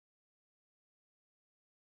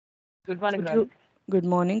Good morning, Could Raj. you, good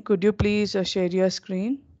morning. Could you please share your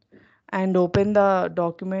screen and open the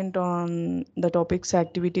document on the topic's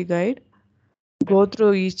activity guide? Yes. Go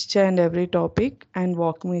through each and every topic and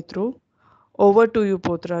walk me through. Over to you,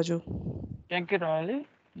 Pothuraju. Thank you, Raleigh.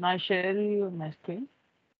 Now share you my screen.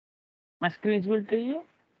 My screen is visible to you.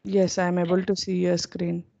 Yes, I am able to see your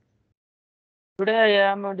screen. Today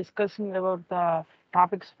I am discussing about the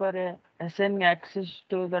topics for assigning access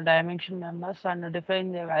to the dimension members and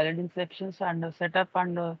define the validating sections and set up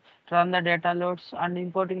and run the data loads and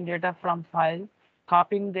importing data from file,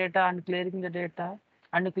 copying data and clearing the data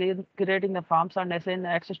and creating the forms and assign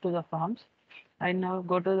access to the forms. I now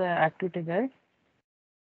go to the activity guide.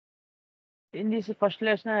 In this first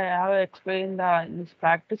lesson, I have explained this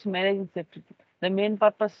practice managing security. The main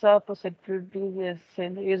purpose of security is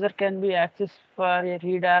saying the user can be accessed for a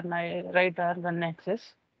read or write or run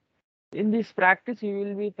access. In this practice, you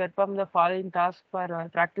will be perform the following task for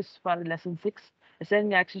practice for lesson 6,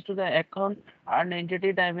 assigning access to the account and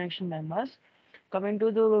entity dimension members. Coming to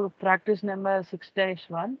the practice number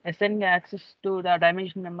 6-1, assigning access to the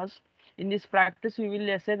dimension members. In this practice, we will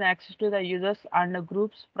assign access to the users and the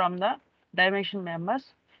groups from the dimension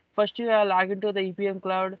members. First, you will log into the EPM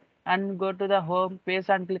cloud and go to the home page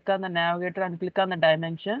and click on the navigator and click on the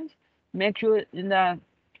dimensions. Make sure in the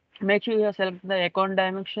Make sure you select the account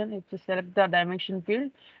dimension. If you select the dimension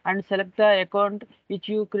field and select the account which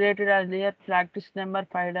you created earlier, practice number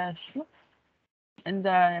 5-2, and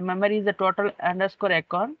the memory is the total underscore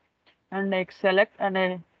account, and I select and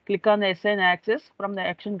I click on the assign access from the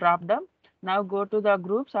action drop down. Now go to the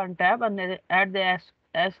groups and tab and add the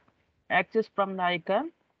as access from the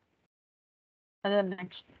icon. And then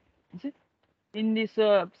next, see, in this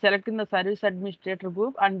selecting the service administrator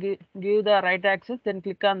group and give the right access, then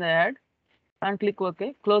click on the add and click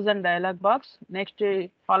OK. Close the dialog box. Next,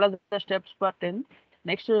 follow the steps for 10.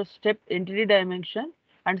 Next, step entity dimension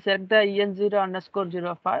and select the en0 underscore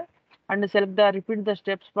 05 and select the repeat the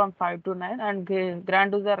steps from 5 to 9 and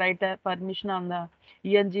grant to the right permission on the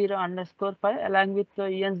en0 underscore 5 along with the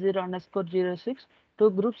en0 underscore 06 to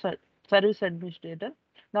group service administrator.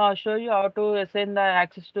 Now I'll show you how to assign the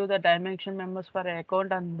access to the dimension members for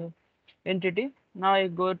account and entity. Now I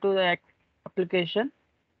go to the application.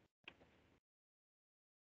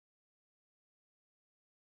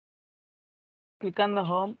 Click on the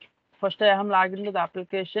home. First, I am logged into the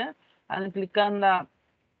application and click on the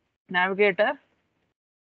navigator.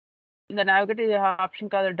 In the navigator, you have option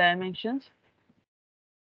called dimensions.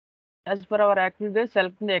 As per our activity,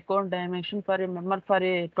 selecting the account dimension for a member for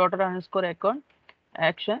a total underscore account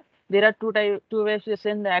action. There are two ways to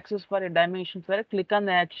assign the access for a dimension. Where click on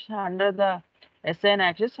the action under the assign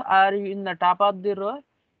access, or in the top of the row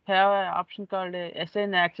have an option called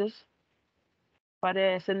assign access for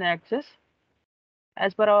a assign access.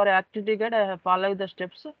 As per our activity guide, I have followed the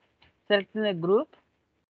steps. Selecting the group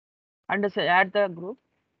and add the group.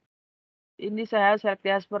 In this, I have select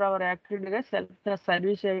as per our activity, select the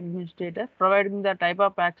service administrator, providing the type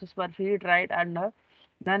of access for read, write, and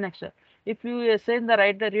non-access. If you assign the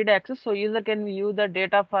right read access, so user can view the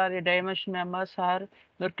data for a dimension members or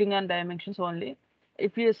working on dimensions only.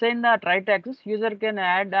 If you assign that write access, user can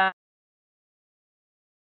add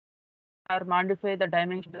or modify the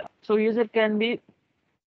dimension. So user can be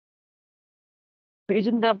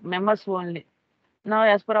using the members only. Now,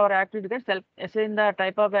 as per our activity, select assign the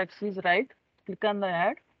type of access is right. Click on the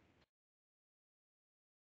add.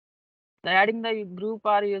 The adding the group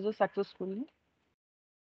or user successfully.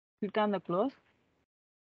 Click on the close.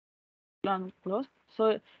 Click on close.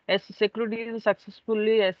 So as security is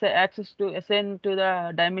successfully access to assign to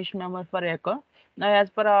the dimension member for account. Now,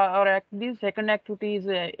 as per our activity, second activity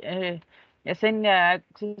is assign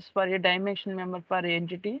access for a dimension member for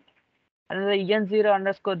entity. Another en0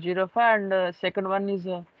 underscore 05 and second one is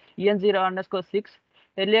en0 underscore 6.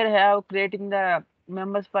 Earlier I have creating the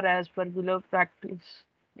members for as per below practice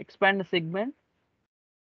expand the segment,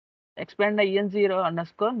 expand the en0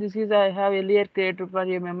 underscore. This is I have earlier created for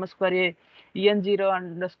a members for a en0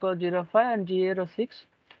 underscore 05 and 06.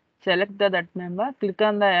 Select that member, click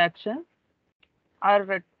on the action or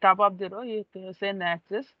at top of the row you can send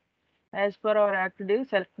access. As per our activity,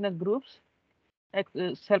 select the groups,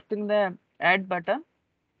 selecting the add button,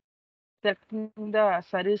 selecting the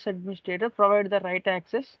service administrator, provide the right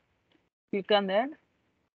access, click on that,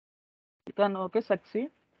 click on OK, succeed,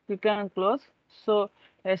 click on close. So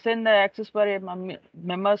assign the access for a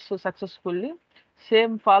members successfully.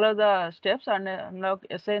 Same follow the steps and now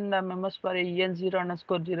assign the members for a en0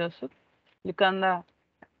 underscore 06. Click on the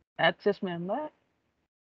access member,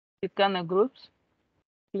 click on the groups,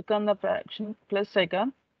 click on the fraction plus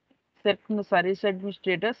icon, Select the service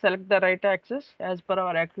administrator, select the right access as per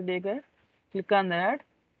our activity guide. Click on the add.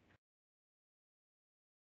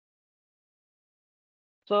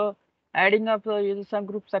 So adding up the users and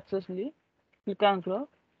group successfully. Click on close.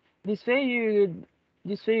 This way you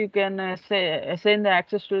can assign the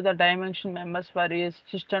access to the dimension members for your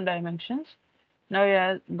system dimensions.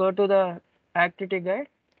 Now go to the activity guide.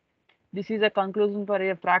 This is a conclusion for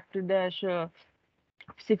a practice dash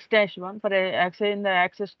 6-1 for assign the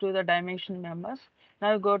access to the dimension members.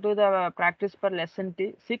 Now go to the practice for lesson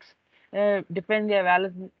 6. Define the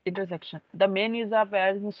value intersection. The main use of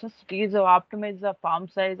value is to optimize the form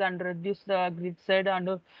size and reduce the grid size,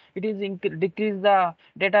 and it is decrease the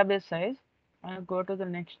database size. Go to the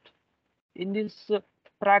next. In this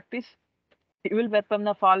practice, you will perform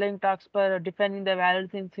the following tasks for defining the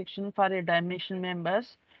validation section for a dimension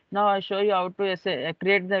members. Now I show you how to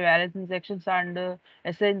create the validation sections and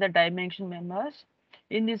assign the dimension members.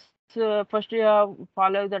 In this first you have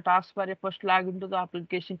follow the tasks for a first log into the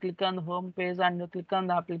application, click on the home page and click on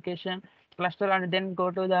the application cluster and then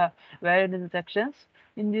go to the validation sections.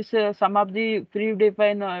 In this some of the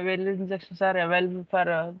predefined validation sections are available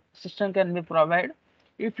for system can be provided.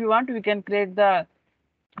 If you want, we can create the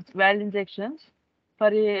value injections.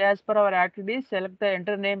 As per our activity, select the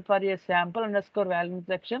enter name for a sample underscore value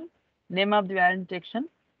injection, name of the value injection.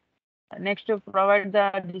 Next, to provide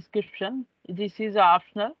the description. This is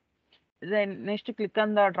optional. Then next, click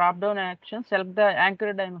on the drop down action. Select the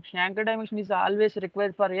anchor dimension. Anchor dimension is always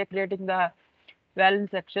required for creating the value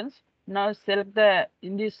sections. Now select the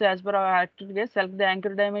in this as per our activity, select the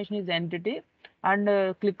anchor dimension is entity and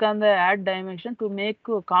click on the add dimension to make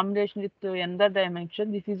combination with another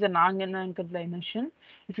dimension. This is a non-anchor dimension.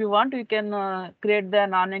 If you want, you can create the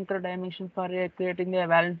non-anchor dimension for creating the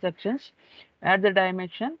value sections. Add the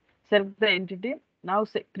dimension, select the entity. Now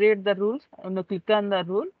create the rules and click on the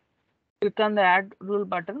rule. Click on the add rule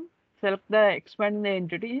button. Select the expand the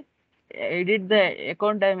entity. Edit the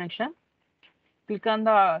account dimension. Click on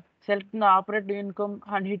the select the operating income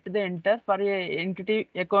and hit the enter for a entity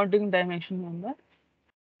accounting dimension number.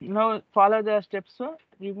 Now follow the steps. So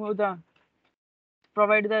remove the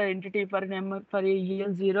provide the entity for number for a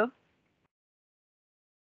EN0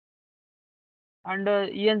 and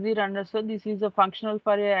EN0 underscore. This is a functional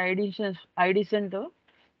for a ID center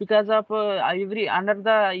because of every under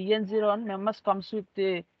the EN0 on members comes with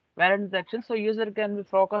the variant section. So user can be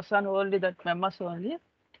focused on only that members only.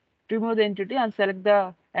 Remove the entity and select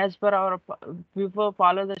the as per our before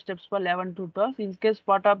follow the steps for 11 to 12. In case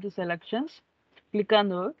part of the selections, click on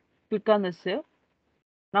the save.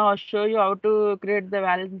 Now I'll show you how to create the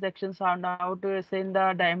validation sections and how to assign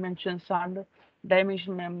the dimensions and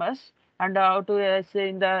dimension members and how to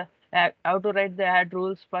assign the how to write the add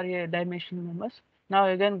rules for your dimension members. Now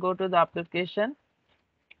again go to the application,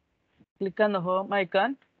 click on the home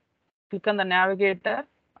icon, click on the navigator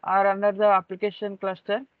or under the application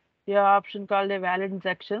cluster, you have option called a valid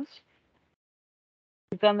sections.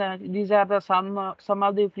 Click on these are the some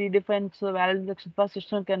of the predefined valid sections per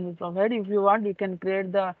system can be provided. If you want, you can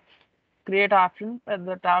create the create option at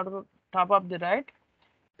the top of the right.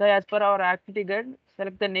 So as per our activity guide,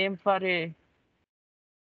 select the name for a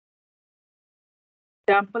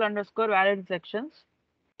sample underscore valid sections.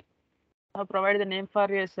 Now provide the name for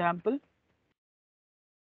a sample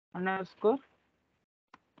underscore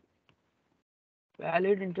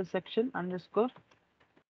valid intersection underscore.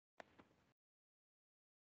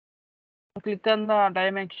 Click on the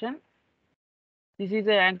dimension. This is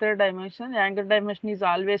the anchor dimension. The anchor dimension is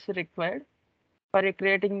always required for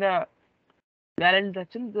creating the valid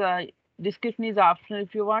section. The description is optional.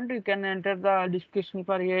 If you want, you can enter the description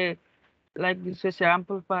for a like this a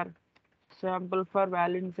sample for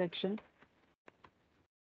valid section,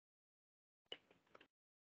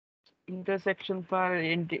 intersection for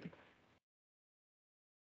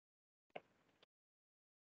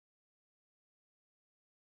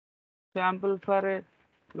sample for a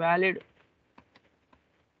valid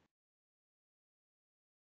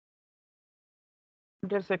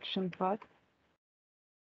intersection for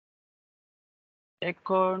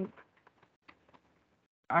account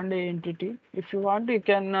and entity. If you want, you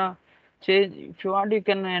can change. If you want, you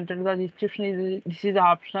can enter the description. This is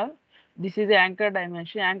optional. This is the anchor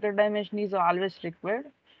dimension. Anchor dimension is always required.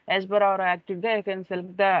 As per our activity, I can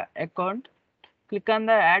select the account. Click on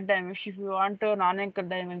the add dimension if you want a non-anchor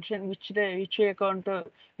dimension. Which account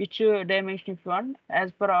which dimension if you want.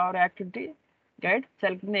 As per our activity guide,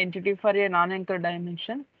 select the entity for a non-anchor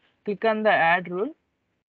dimension. Click on the add rule.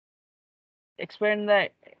 Expand the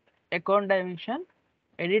account dimension.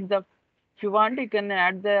 Edit the if you want, you can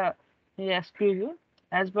add the SQU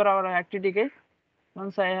as per our activity guide.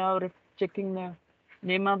 Once I have checking the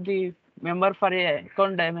name of the member for a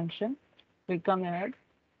account dimension, click on add.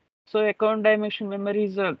 So account dimension member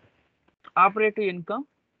is operating income.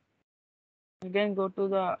 Again go to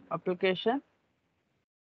the application,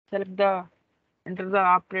 select the enter the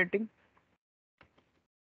operating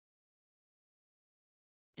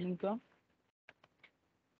income,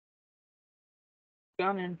 click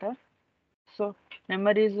on enter. So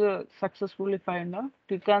memory is successfully found out.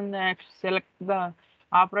 Click on the select the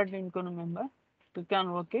operating income member. Click on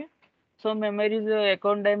OK. So memory is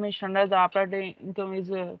account dimension under the operating income is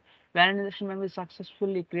validation memory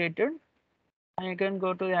successfully created. And you can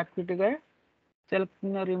go to the activity guide. Select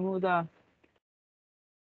remove the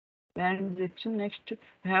validation. Next,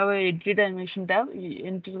 have a entry dimension tab.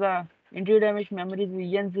 Enter the entry dimension memory is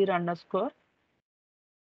en0 underscore.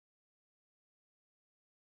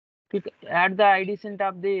 Click add the ID cent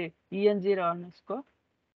of the en0 underscore.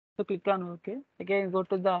 So click on OK. Again, go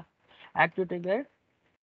to the activity guide.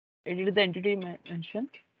 Edit the entity mention.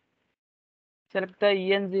 Select the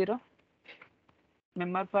en0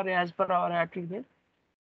 member for as per our activity guide.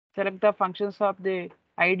 Select the functions of the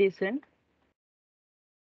ID send.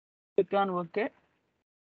 Click on OK.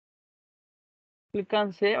 Click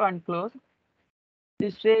on save and close.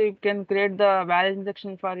 This way you can create the value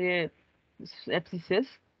injection for a FCCS.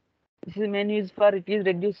 This is main use for it is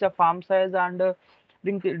reduce the form size and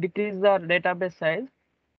decrease the database size.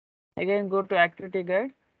 Again, go to activity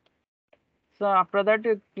guide. So after that,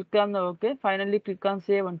 you click on the OK. Finally, click on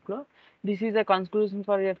save and close. This is a conclusion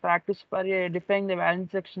for your practice for defining the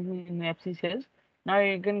balance section in FCCS. Now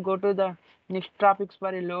you can go to the next topics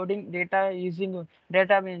for loading data using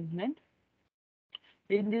data management.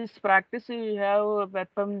 In this practice, we have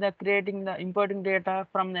performed the creating the importing data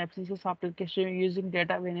from the FCCS application using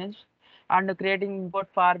data manage and creating import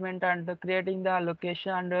format and creating the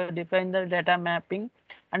location and define the data mapping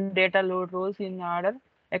and data load rows in order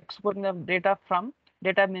exporting the data from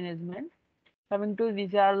data management. Coming to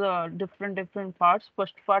these are the different parts.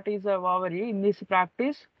 First part is overview. In this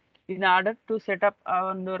practice, in order to set up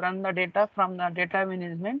and run the data from the data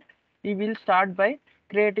management, we will start by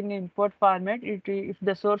creating an import format. If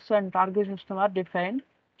the source and target system are defined,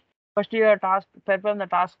 first your task perform the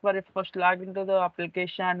task for it. First log into the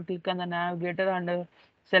application, click on the navigator and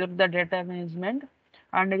select the data management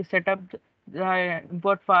and set up the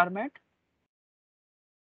import format.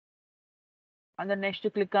 And the next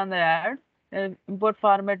click on the add. Import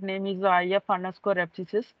format name is if underscore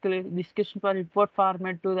FCCS. Click description for import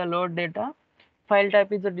format to the load data. File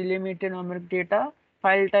type is a delimited numeric data.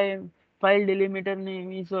 File delimiter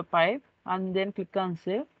name is a pipe, and then click on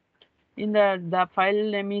save. In the file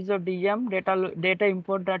name is a dm data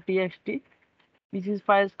import.txt. This is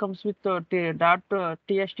files comes with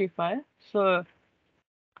 .txt file. So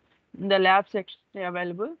the lab section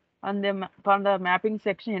available, and then from the mapping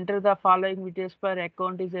section enter the following details per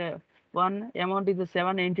account is a 1, amount is a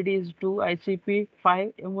 7, entity is 2, ICP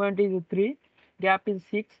 5, amount is 3, gap is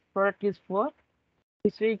 6, product is 4.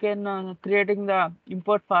 This way you can creating the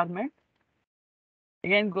import format.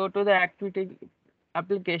 Again go to the activity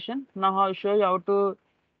application. Now I'll show you how to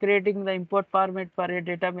creating the import format for a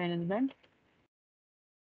data management.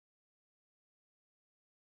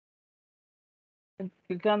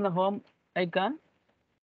 Click on the home icon.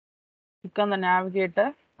 Click on the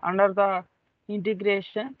navigator. Under the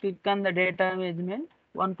integration, click on the data management.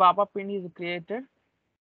 One pop-up window is created.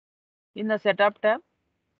 In the setup tab,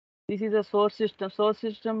 this is a source system. Source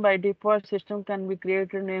system by default system can be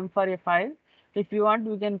created name for a file. If you want,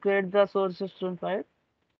 we can create the source system file.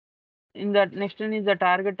 In the next one is the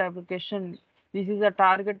target application. This is a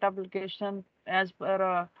target application as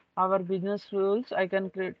per our business rules. I can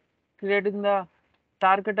creating the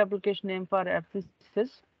target application name for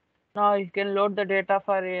FCCS. Now you can load the data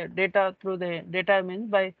for data through the data means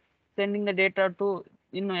by sending the data to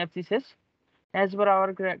FCCS. As per our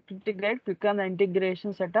activity guide, click on the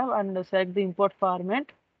integration setup and select the import format.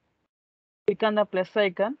 Click on the plus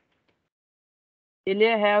icon.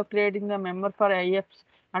 Earlier I have creating the member for IFs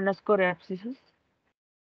underscore FCCS.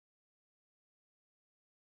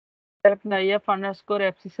 Select the IF underscore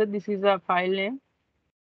FCCS. This is a file name.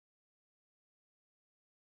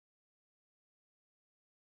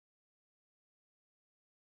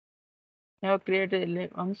 I have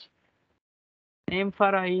created once name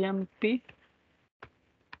for IMP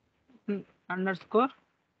underscore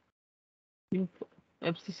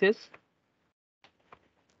FCCS.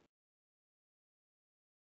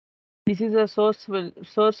 This is a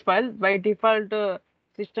source file. By default,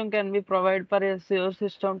 system can be provided for a source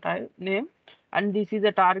system type name, and this is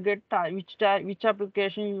a target which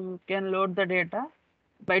application you can load the data.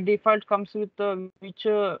 by default comes with which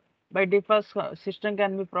by default system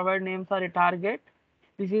can be provide name for a target.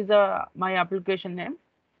 This is my application name.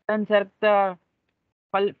 Then select the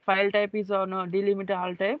file type is on delimiter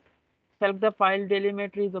all type. Select the file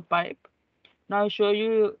delimiter is a pipe. Now show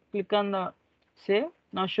you click on the save.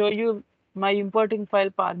 Now show you my importing file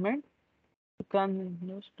format. Click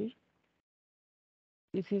on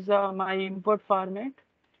this is my import format.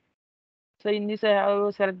 So in this I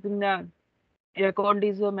have selecting the account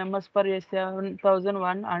is members for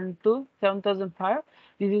 7001 and to 7005.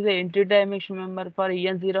 This is the entry dimension member for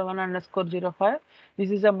EN01 underscore 05.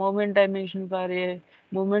 This is a movement dimension for a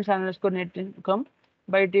movements underscore net income.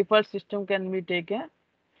 By default system can be taken.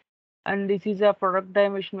 And this is a product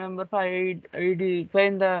dimension member for I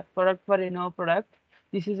define the product for a no product.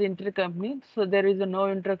 This is intercompany. So there is a no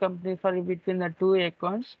intercompany for between the two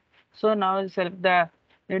accounts. So now select the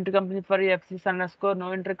intercompany for FCCS underscore no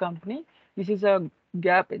intercompany. This is a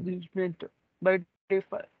gap adjustment. By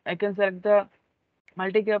default, I can select the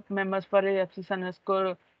multi-gap members for a FCCS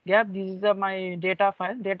underscore gap. This is my data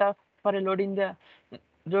file. Data for loading the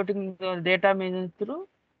data management through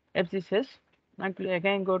FCCS. And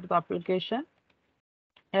again go to the application.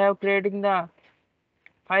 I have creating the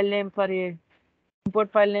file name for a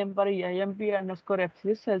import file name for IMP underscore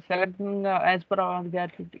FCS. Selecting as per our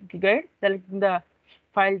guide, selecting the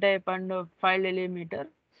file type and file delimiter.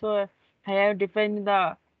 So I have defined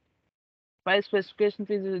the file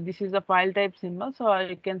specification. This is the file type symbol. So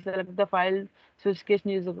I can select the file specification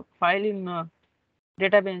is a file in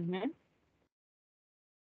data management.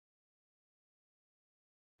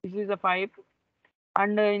 This is a pipe.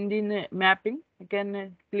 And in the mapping, I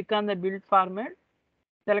can click on the build format.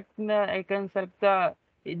 Selecting the I can select the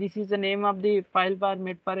this is the name of the file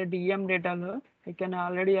format for a DM data load. I can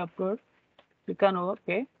already upload. Click on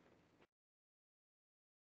OK.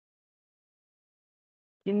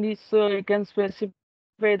 In this you can specify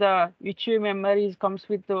the which memory comes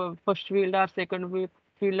with the first field or second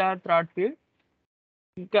field or third field.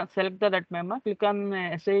 You can select that member. Click on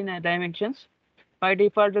assign dimensions. By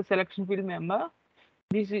default the selection field member.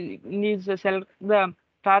 This needs to select the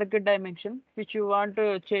target dimension which you want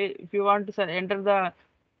to change. If you want to enter the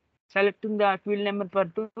selecting the field number for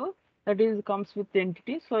 2, that is comes with the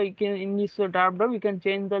entity. So you can in this drop down you can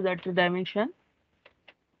change that dimension.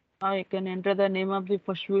 You can enter the name of the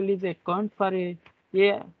first field is account for a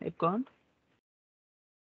account.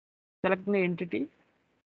 Select the entity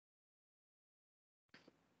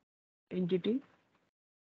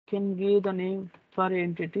can give the name for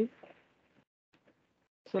entity.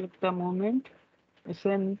 Select the moment,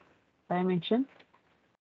 assign dimension,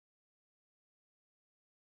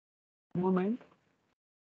 moment,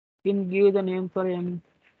 can give the name for M.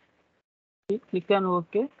 Click on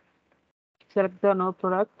OK. Select the no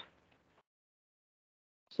product.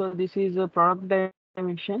 So this is a product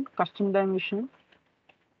dimension, custom dimension.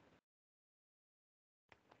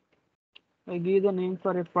 I give the name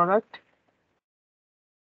for a product.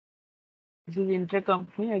 This is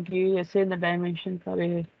intercompany. I give assign the dimension for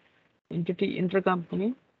a entity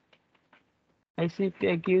intercompany.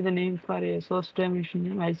 ICP. I give the name for a source dimension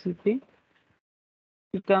name ICP.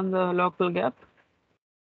 Click on the local gap.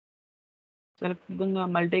 Select the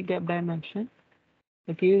multi-gap dimension.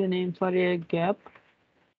 I give the name for a gap.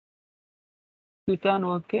 Click on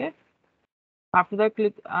OK. After that,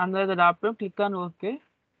 click under the drop-down. Click on OK.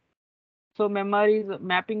 So memory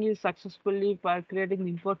mapping is successfully for creating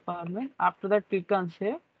the import format. After that, click on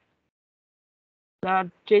save. The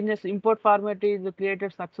changes import format is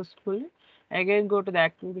created successfully. Again, go to the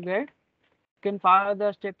activity guide. You can follow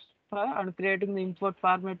the steps for and creating the import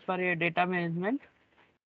format for a data management.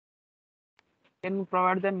 Can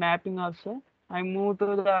provide the mapping also. I move to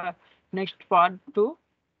the next part 2.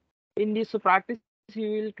 In this practice, you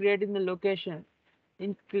will create in the location.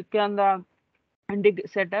 Click on the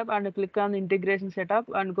setup and click on the integration setup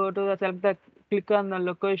and go to the select the click on the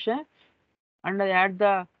location and add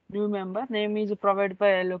the new member. Name is provided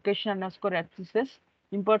by location underscore FCCS.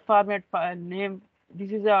 Import format file name.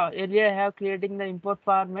 This is the area I have creating the import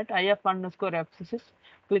format IF underscore FCCS.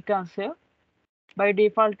 Click on save. By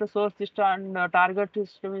default, the source system and target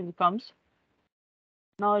system comes.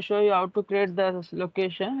 Now I show you how to create the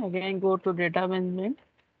location. Again, go to data management.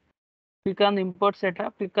 Click on the import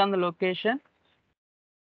setup. Click on the location.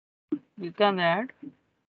 Click on add.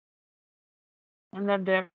 And then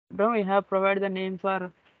down we have provided the name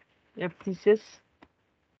for FCCS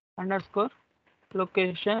underscore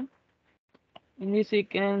location. In this you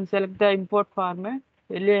can select the import format.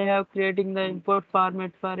 Earlier I have creating the import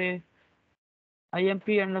format for a IMP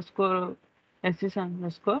underscore SSS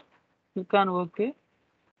underscore. Click on OK.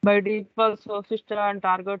 By default, source system and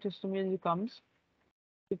target system is comes.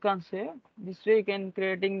 You can say this way you can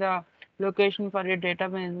creating the location for your data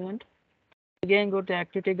management. Again, go to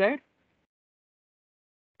activity guide.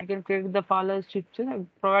 I can create the follow steps.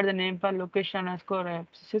 Provide the name for location underscore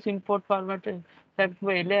FCCS import format. That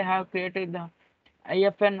way, I have created the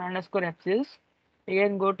IFN underscore FCCS.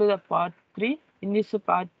 Again, go to the part 3. In this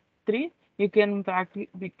part 3, you can practice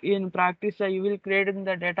in practice. You will create in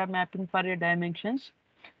the data mapping for your dimensions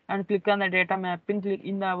and click on the data mapping. Click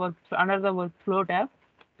in the work under the workflow tab.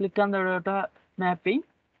 Click on the data mapping.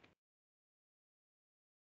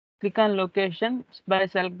 Click on location by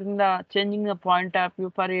selecting the changing the point of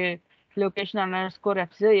view for a location underscore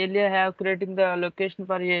FCS. Earlier I have creating the location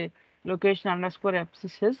for a location underscore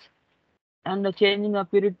FCS and changing the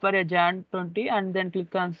period for a Jan 20 and then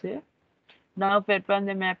click on save. Now perform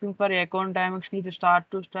the mapping for a account dimension is start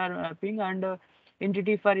to start mapping and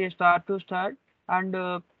entity for a start to start and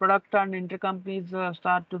product and intercompany is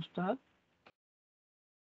start to start.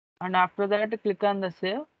 And after that click on the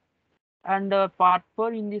save. And part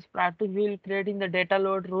 4 in this practice we will creating the data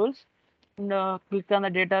load rules and click on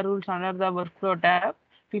the data rules under the workflow tab.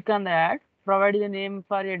 Click on the add. Provide the name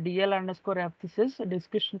for a DL underscore FCCS,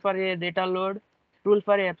 description for a data load rule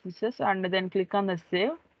for a FCCS, and then click on the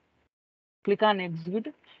save. Click on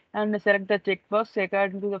execute and select the checkbox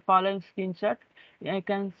according to the following screenshot. I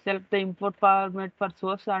can select the import format for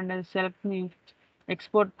source and select the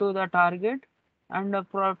export to the target and the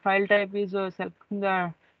file type is selecting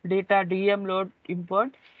the data DM load import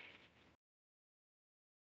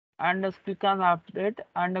and click on the update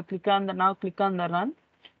and click on the now click on the run.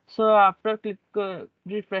 So after click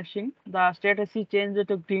refreshing, the status is changed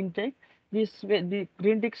to green tick. This way the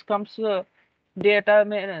green tick comes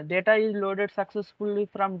data is loaded successfully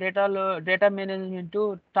from data management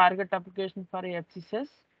to target application for FCCS.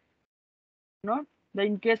 No, the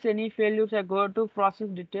in case any failures, I go to process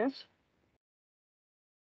details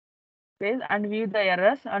page and view the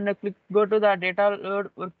errors and click go to the data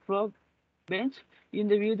load workflow bench. In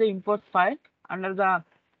the view the import file under the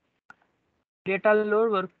data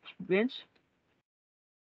load workbench.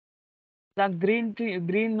 The green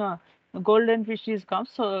golden fish is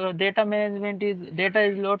comes. So data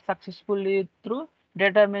is load successfully through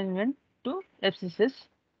data management to FCCS.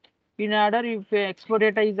 In order, if export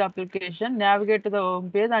data is application, navigate to the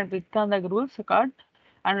home page and click on the rules card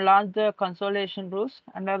and launch the consolidation rules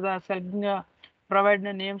under the selecting provide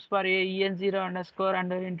the names for a en0 underscore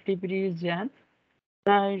and entity period is Jan.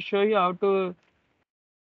 I show you how to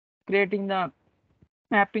creating the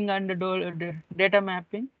mapping and data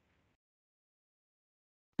mapping.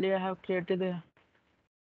 I have created the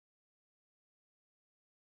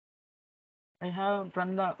I have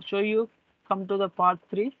run the show you come to the part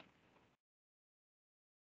 3.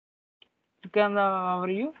 Click on the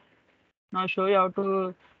overview. Now show you how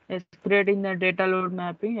to is creating the data load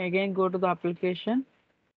mapping. Again go to the application.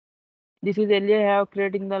 This is earlier I have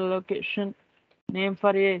creating the location name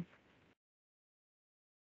for a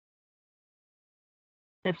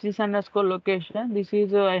FCS underscore location. This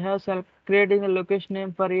is I have creating the location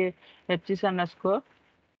name for a FCS underscore.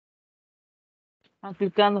 And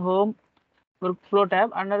click on the home workflow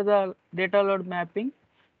tab under the data load mapping.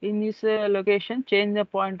 In this location, change the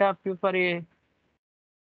point of view for a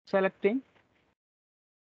selecting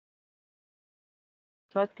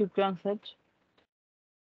search. Click on search.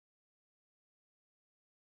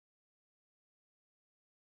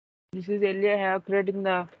 This is earlier I have creating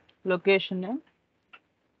the location name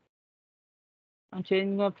and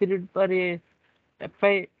changing the period for a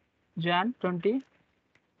FI Jan 20.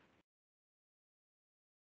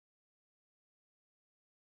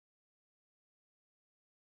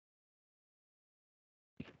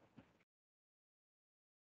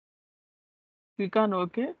 Click on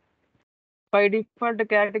OK. By default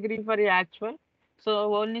category for a actual.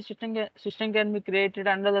 So only system can be created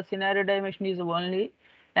under the scenario dimension is only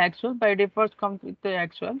actual. By default comes with the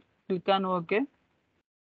actual. Click on OK.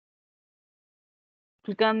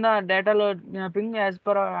 Click on the data load mapping as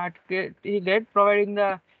per our get providing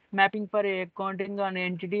the mapping for a accounting on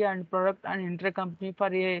entity and product and intercompany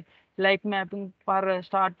for a like mapping for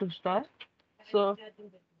start to start. So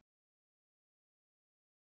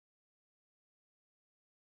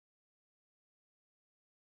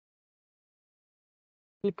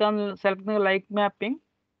click on selecting the like mapping.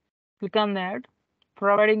 Click on that.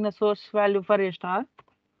 Providing the source value for a star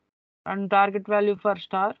and target value for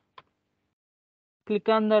star. Click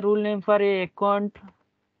on the rule name for a account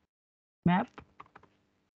map.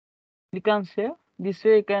 Click on save. This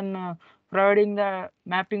way you can providing the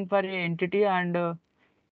mapping for a entity and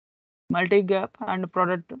multi-gap and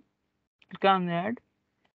product. Click on that.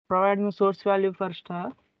 Providing the source value for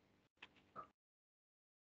star.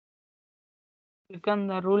 Click on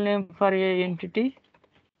the rule name for a entity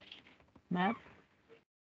map.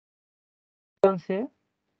 Click on save.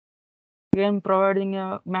 Again providing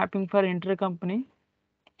a mapping for intercompany.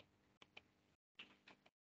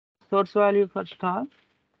 Source value for star.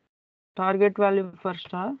 Target value for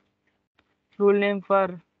star. Rule name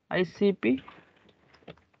for ICP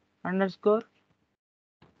underscore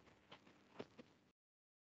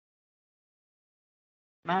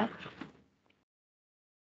map.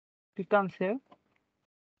 Click on save.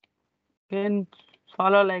 Again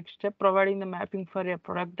follow like step, providing the mapping for a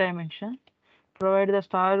product dimension. Provide the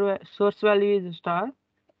star source value is star.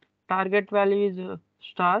 Target value is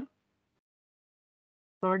star.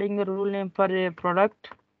 Providing the rule name for a product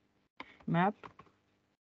map.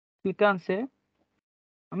 Click on save.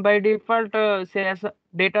 By default, say as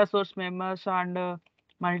data source members and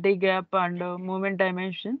multi-gap and movement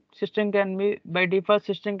dimension, system can be by default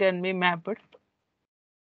system can be mapped.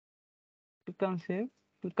 Click on save.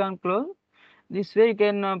 Click on close. This way you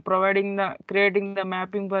can providing the creating the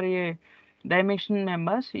mapping for a dimension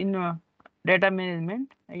members in data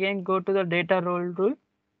management. Again go to the data role rule.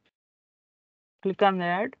 Click on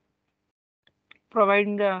that.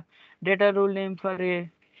 Providing the data rule name for a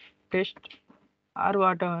test or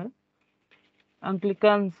whatever, and click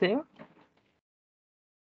on save.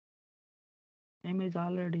 Name is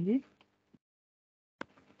already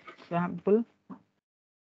sample.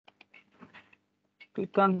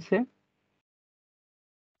 Click on save.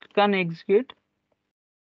 Click on execute.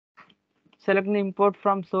 Select the import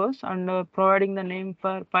from source and providing the name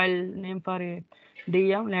for file name for a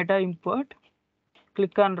DM later import.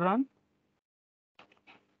 Click on run.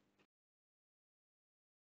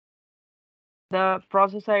 The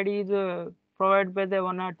process ID is provided by the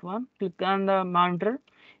 101. Click on the monitor.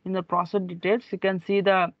 In the process details, you can see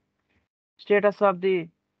the status of the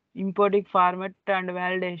importing format and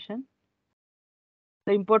validation.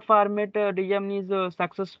 The import format DM is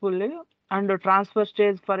successfully, and the transfer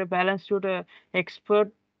stage for a balance sheet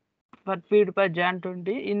export for feed by Jan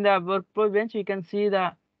 20. In the workflow bench, you can see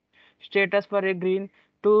the status for a green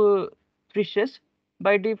 2 fishes.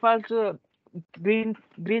 By default, green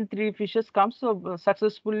 3 fishes comes, so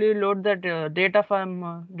successfully load that data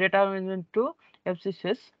from data management to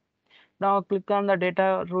FCCS. Now click on the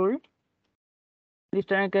data rule. This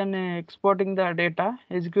time I can exporting the data,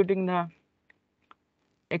 executing the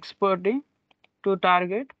exporting to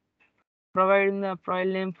target, providing the file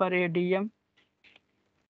name for a DM.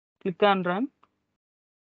 Click on run.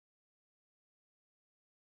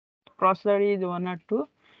 Process ID is 1 or 2.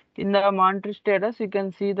 In the monitor status, you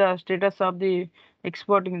can see the status of the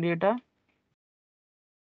exporting data.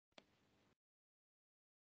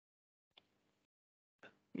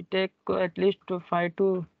 It take at least 5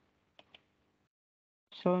 to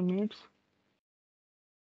 7 minutes.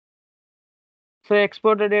 So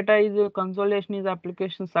exported data is consolidation is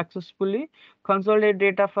application successfully. Consolidate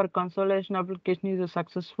data for consolidation application is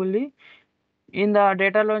successfully. In the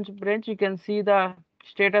data launch branch, you can see the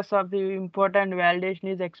status of the import and validation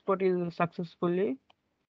is export is successfully.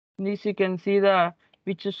 In this you can see the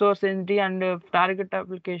which source entity and target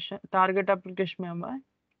application member.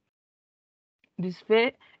 This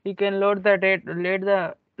way you can load the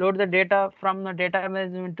data load the data from the data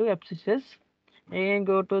management to FCCS. Again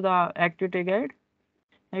go to the activity guide.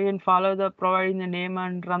 Again follow the providing the name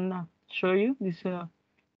and run the show you this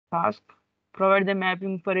task. Provide the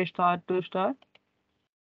mapping for a star to star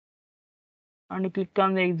and click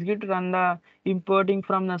on the execute. Run the importing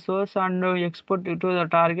from the source and export it to the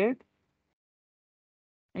target.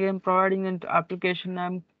 Again providing the application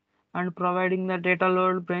name and providing the data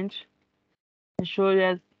load branch.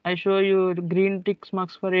 I show you the green tick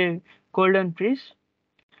marks for a golden trees.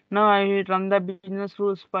 Now I run the business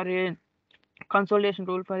rules for a consolidation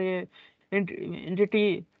rule for a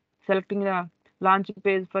entity, selecting the launch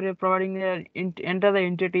page for a providing the enter the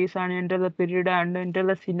entities and enter the period and enter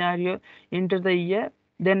the scenario, enter the year,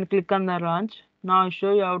 then click on the launch. Now I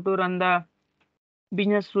show you how to run the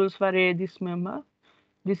business rules for a this member.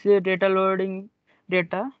 This is data loading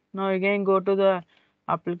data. Now again go to the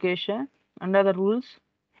application. Under the rules,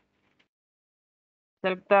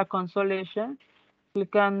 select the consolidation,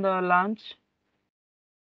 click on the launch.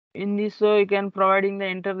 In this you can providing the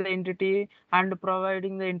enter the entity and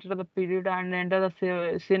providing the enter the period and enter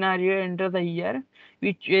the scenario, enter the year,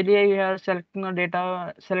 which area you are selecting the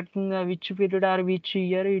data, selecting the which period or which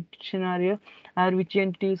year, which scenario or which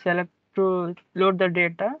entity select to load the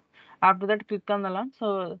data. After that click on the launch,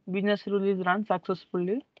 so business rule is run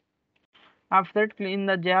successfully. After that in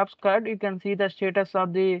the jobs card you can see the status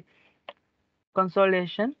of the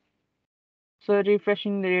consolidation. So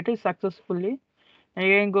refreshing the data successfully.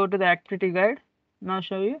 Again go to the activity guide. Now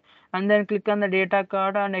show you, and then click on the data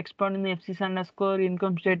card and expand in the FCC underscore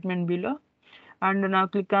income statement below. And now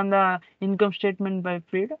click on the income statement by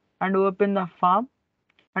field and open the form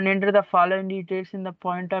and enter the following details in the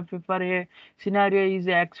point of view for a scenario is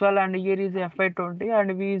actual and year is FY20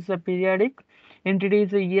 and V is a periodic. Entity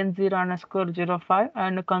is EN0 underscore 05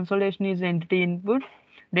 and consolidation is entity input.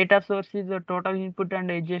 Data source is the total input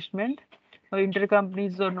and adjustment. Intercompany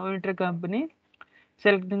is no intercompany.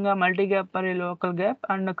 Selecting a multi-gap or a local gap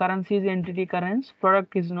and currency is entity currency.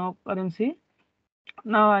 Product is no currency.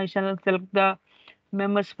 Now I shall select the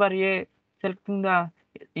members for a selecting the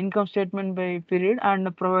income statement by period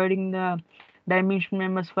and providing the dimension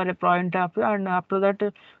members for a point of view, and after that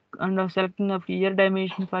and selecting the year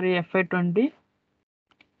dimension for a FY20.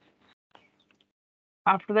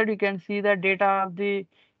 After that you can see the data of the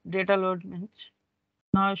data load.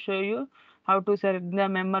 Now I show you how to select the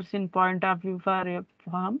members in point of view for a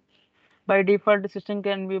form. By default system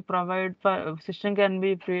can be provide for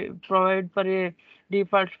a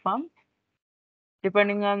default form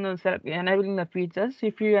depending on enabling the features.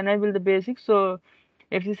 If you enable the basics, so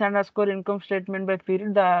FCC underscore income statement by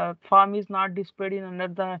period, the form is not displayed in under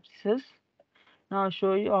the FCCS. Now I'll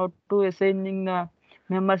show you how to assigning the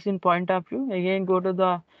members in point of view. Again, go to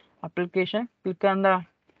the application, click on the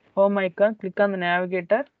home icon, click on the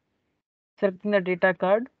navigator, selecting the data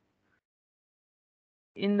card.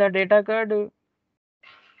 In the data card, you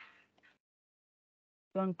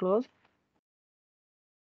can close.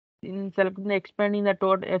 In selecting the expanding the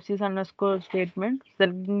total FCC underscore statement,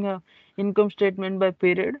 selecting the income statement by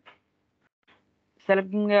period,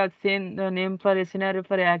 selecting a same name for a scenario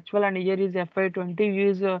for actual and year is FY20,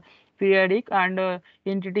 use periodic and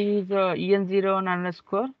entity is EN0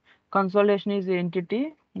 underscore. Consolidation is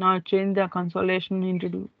entity. Now change the consolidation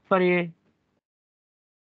entity for a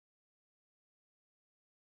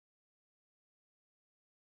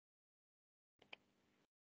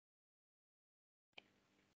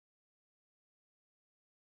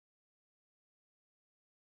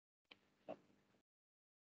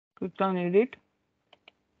click on edit.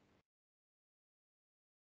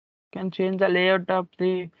 Can change the layout of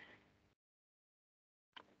the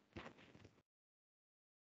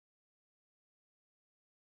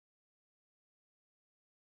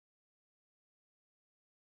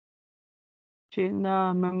change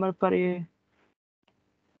the member for a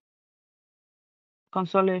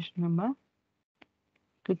consolidation member.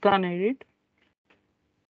 Click on edit.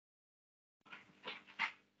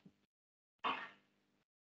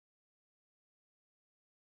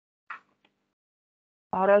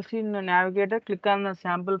 Or else in the navigator, click on the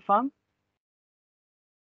sample form.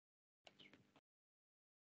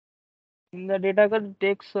 In the data card, it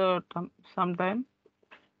takes some time.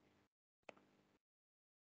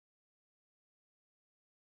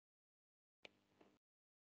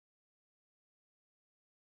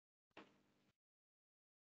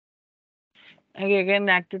 Again,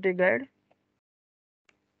 activity guide.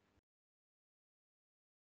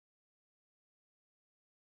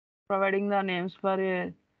 Providing the names for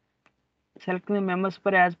a selecting the members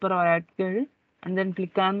for as per our activity and then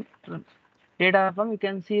click on data form. You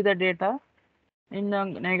can see the data. And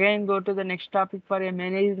again go to the next topic for a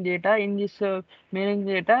managing data. In this managing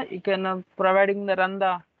data, you can providing the run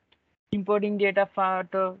the importing data for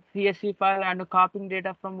to CSV file and copying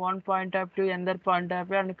data from one point of to another point of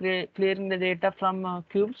view and clearing the data from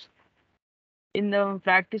cubes. In the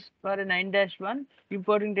practice for a 9-1,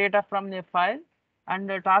 importing data from the file and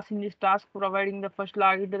the task in this task providing the first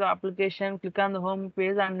login to the application, click on the home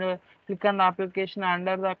page and click on the application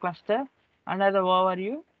under the cluster, under the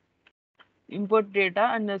overview, import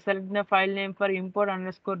data and select the file name for import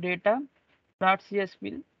underscore data dot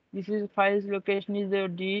csv. This is file's location is the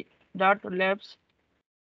d dot labs.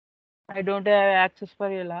 I don't have access for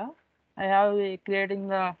ELA. I have creating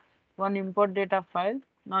the one import data file.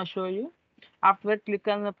 Now show you. After click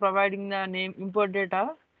on the providing the name import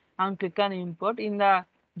data and click on import. In the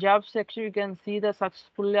job section, you can see the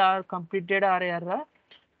successfully or completed or error.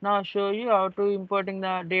 Now show you how to importing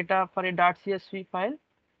the data for a .csv file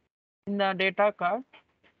in the data card.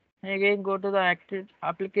 Again, go to the active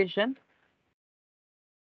application.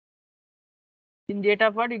 In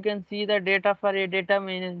data part, you can see the data for a data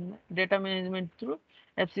management through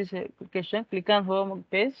FCC application. Click on home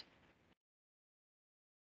page.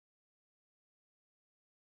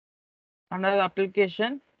 Under the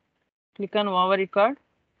application, click on Wow Record.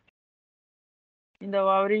 In the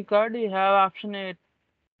Wow Record, you have option in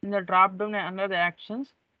the drop down under the actions.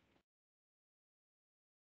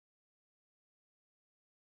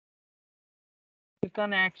 Click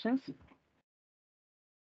on actions.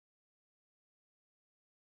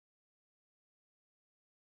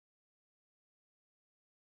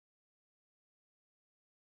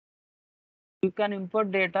 You can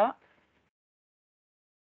import data,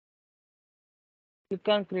 you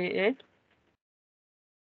can create.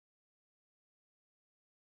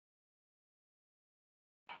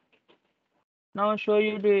 Now show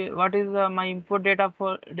you the what is my import data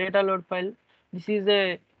for data load file. This is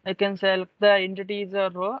a I can select the entity is a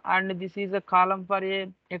row and this is a column for a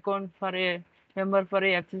account for a member for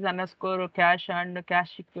a access underscore cash and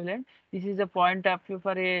cash equivalent. This is a point of view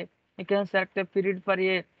for a I can select a period for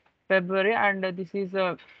a February and this is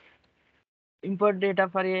a import data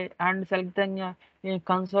for a and selecting a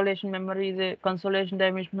consolidation memory is a consolidation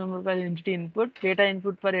dimension member for entity input, data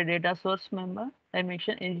input for a data source member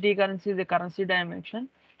dimension, entity currency is a currency dimension,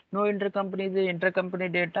 no intercompany is a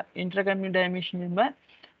intercompany data intercompany dimension member,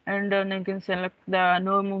 and you can select the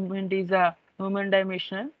no movement is a movement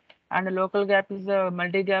dimension, and local gap is a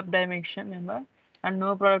multi gap dimension member, and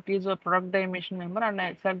no product is a product dimension member, and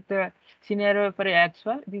I select the scenario for a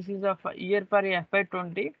actual. This is a year for a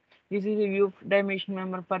FY20. This is a view dimension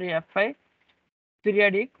member for a FI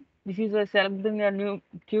periodic. This is a selecting a new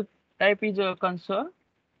cube type is a console.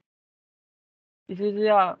 This is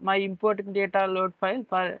my importing data load file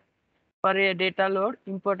for a data load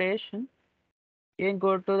importation. Again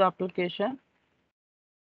go to the application.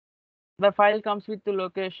 The file comes with the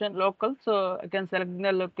location local, so I can select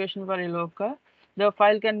the location for a local. The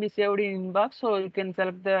file can be saved in inbox, so you can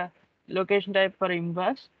select the location type for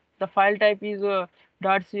inbox. The file type is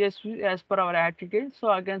 .csv as per our attitude, so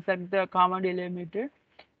I can select the comma delimited.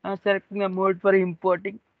 Selecting the mode for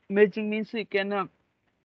importing. Merging means you can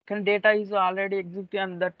data is already existing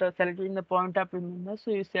and that selecting the point of remember,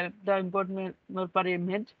 so you select the import mode for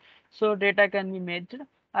image, so data can be merged,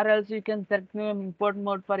 or else you can select the import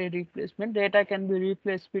mode for a replacement, data can be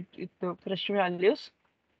replaced with the fresh values.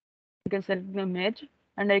 You can select the merge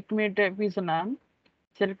and accumulate type is none.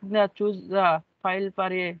 Select the choose the file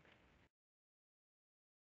for a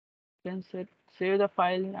can set, save the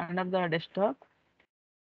file under the desktop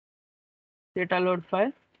data load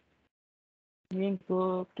file. You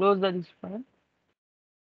can close the this file.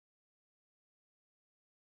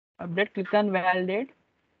 Update, click on validate.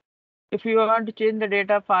 If you want to change the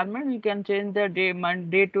data format, you can change the day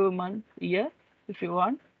to month, year. If you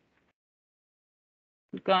want,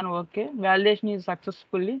 click on OK. Validation is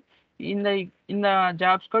successfully in the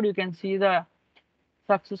jobs code. You can see the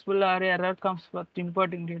successful or error comes for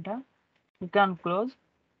importing data. Click on close.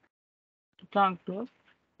 Click on close.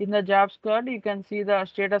 In the jobs code, you can see the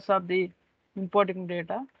status of the importing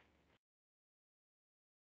data.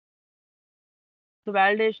 So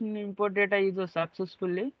validation import data is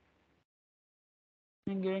successfully.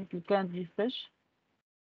 Again, click on refresh.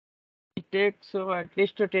 It takes at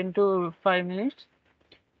least 10 to 5 minutes.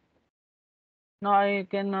 Now I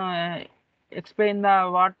can explain the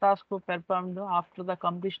what task we performed after the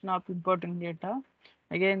completion of importing data.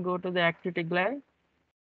 Again, go to the activity guide.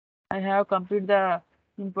 I have completed the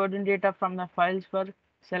importing data from the files for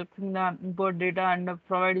selecting the import data and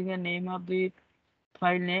providing the name of the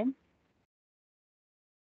file name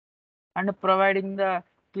and providing the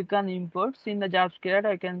click on imports. In the jobs guide,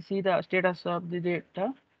 I can see the status of the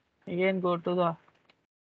data. Again, go to the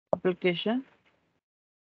application.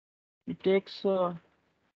 It takes so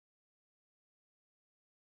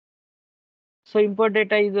import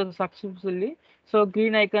data is successfully. So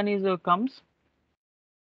green icon is comes.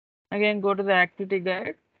 Again, go to the activity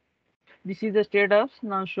guide. This is the status.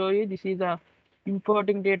 Now show you this is the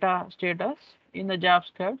importing data status in the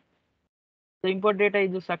jobs guide. The import data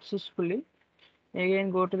is successfully.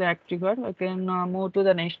 Again, go to the activity guide. I can move to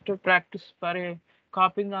the next practice for a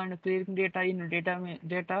copying and clearing data in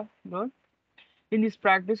data load. In this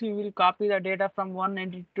practice, we will copy the data from one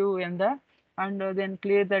entity to another and then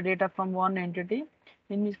clear the data from one entity.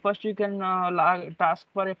 In this first, you can task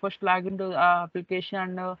for a first log into the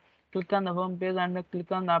application and click on the home page and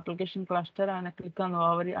click on the application cluster and click on the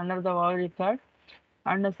overview under the overview card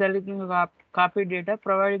and selecting the copy data,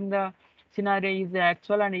 providing the scenario is the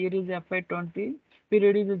actual and here is FY20.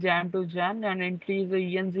 Period is Jan to Jan and entry is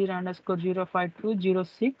EN0 underscore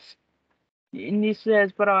 05206. In this,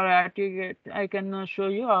 as per our activity, I can show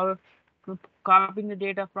you how copying the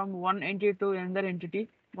data from one entity to another entity.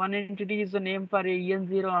 One entity is the name for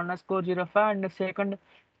EN0 underscore 05 and the second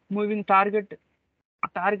moving target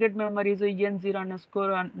memory is EN0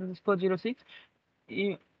 underscore 06.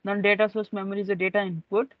 Then data source memory is the data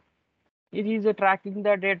input. It is tracking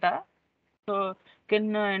the data. So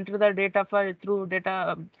can enter the data file through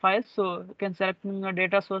data files. So you can select a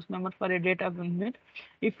data source memory for a data unit.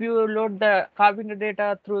 If you load the copying the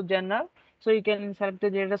data through general, so you can select the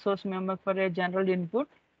data source memory for a general input.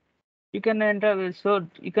 You can enter, so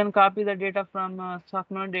you can copy the data from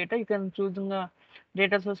supplement data. You can choose the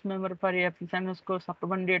data source member for FCCS underscore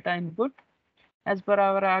supplement data input. As per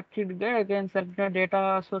our activity guide, I can select the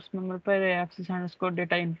data source member for FCCS underscore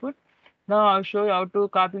data input. Now I'll show you how to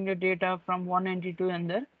copy the data from one entity to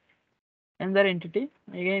another entity.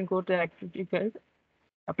 Again, go to activity guide,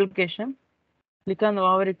 application. Click on the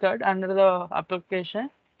over record under the application.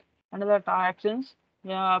 Under the actions,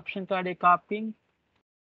 we have option called a copying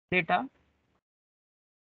data.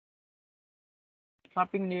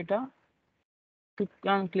 Copying data. Click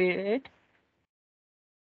on create.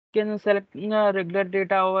 You can select regular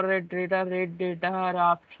data, override data, rate data, or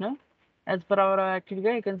optional. As per our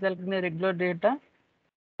activity, you can select the regular data.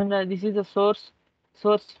 And this is the source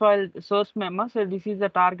file source member. So this is the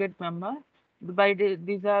target member.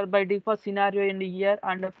 These are by default scenario in the year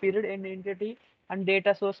and the period and entity and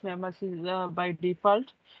data source members is by default.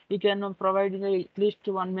 You can provide at least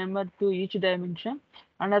one member to each dimension.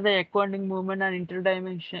 Another accounting movement and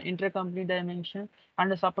interdimension, intercompany dimension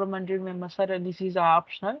and the supplementary members are this is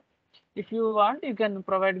optional. If you want, you can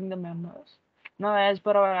providing the members. Now, as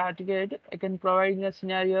per our article, I can provide a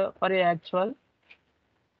scenario for a actual.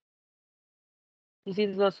 This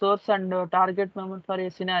is the source and target moment for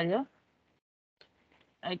a scenario.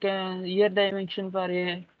 I can year dimension for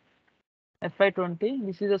a FY20.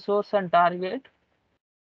 This is the source and target,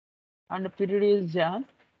 and the period is Jan.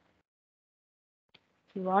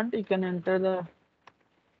 If you want, you can enter the.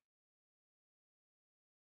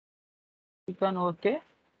 You can OK.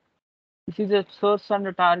 This is the source and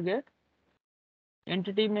the target.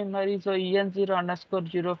 Entity memory is EN0 underscore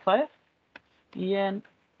 05,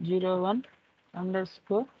 EN01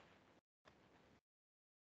 underscore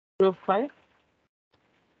 05.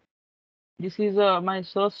 This is my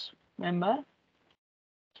source member.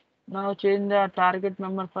 Now change the target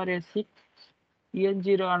member for a 6,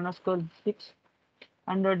 EN0 underscore 6.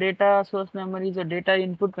 And the data source member is a data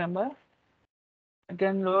input member. I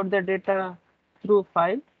can load the data through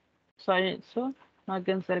file. So I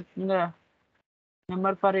can select the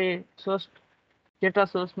member for a source data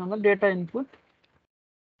source member, data input.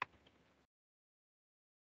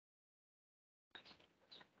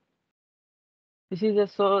 This is the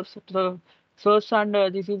source and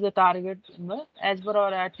this is the target member. As per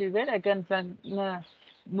our activity, I can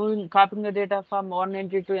copying the data from one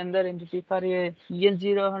entity to another entity. For a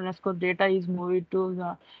EN0 underscore data is moved to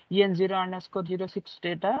the EN0 underscore 06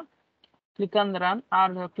 data. Click on the run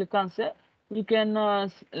or click on save. You can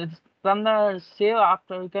run the save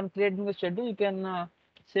after. You can create the schedule. You can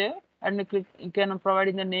save and click. You can provide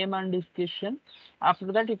in the name and description.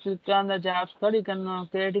 After that, you click on the jobs code. You can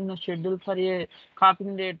create in the schedule for a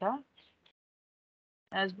copying data.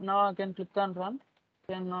 As now, I can click on run.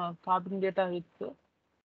 You can copying data with.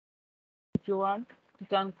 If you want,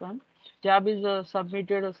 click on run. Job is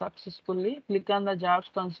submitted successfully. Click on the jobs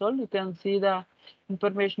console. You can see the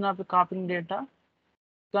information of the copying data.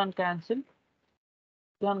 Can cancel.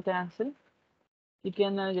 Can cancel. You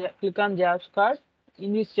can click on jobs card.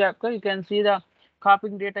 In this job card, you can see the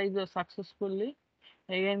copying data is successfully.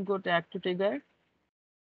 Again, go to activity guide.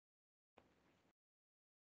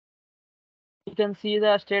 You can see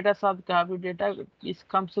the status of copy data. It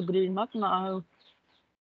comes to green mark. Now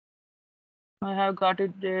I have got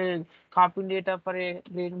it copying data for a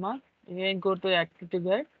green mark. Again, go to activity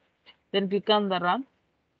guide. Then click on the run.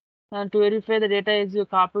 And to verify the data is your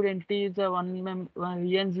copied entity is a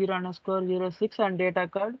EN0 underscore 06 and data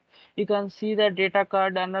card. You can see the data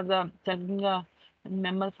card under the checking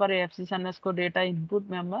member for a FCC underscore data input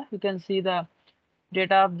member. You can see the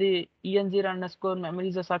data of the EN0 underscore memory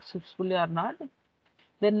is successfully or not.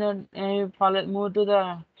 Then move to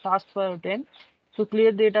the task for 10 to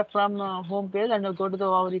clear data from home page and go to the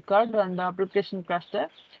record and the application cluster.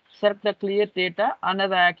 Select the clear data under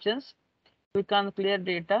the actions. Click on clear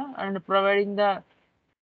data and providing the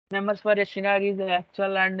members for a scenario is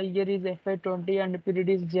actual and year is FY20 and period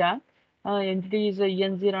is Jan. Entity is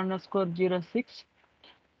EN0 underscore 06.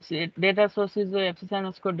 Data source is FCC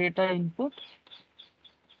underscore data input.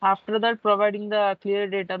 After that, providing the clear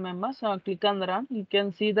data members, click on the run. You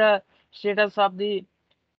can see the status of the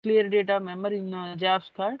clear data member in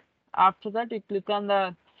jobs card. After that, you click on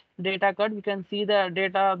the data card. You can see the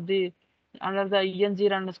data of the under the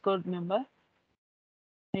EN0 underscore member.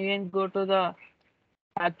 Again, go to the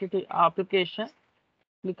activity application.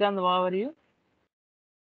 Click on the overview.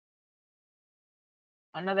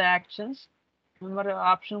 Under the actions, remember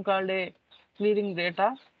option called a clearing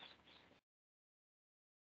data.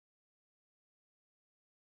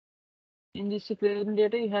 In this clearing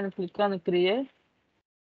data, you can click on create.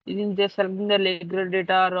 In just selecting the regular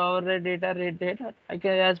data or override data, rate data, I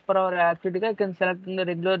can, as per our activity, I can select the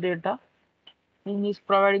regular data. In this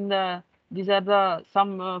providing the, these are the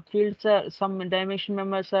some fields, some dimension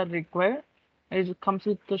members are required. It comes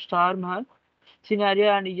with the star mark.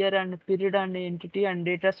 Scenario and year and period and entity and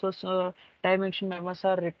data source dimension members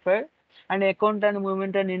are required. And account and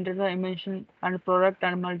movement and interdimension and product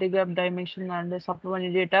and multi-graph dimension and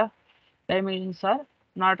supplementary data dimensions are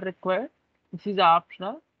not required. This is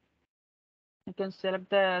optional. You can select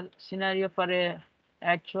the scenario for a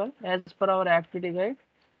actual as per our activity guide.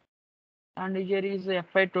 And here is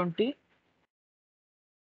FY20.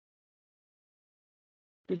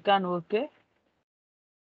 Click on OK.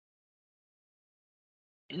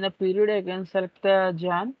 In the period, I can select the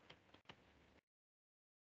Jan.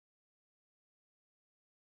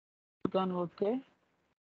 Click on OK.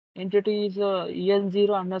 Entity is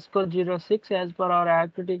en0 underscore 06 as per our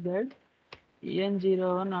activity guide.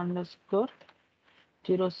 en01 underscore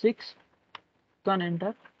 06. Click on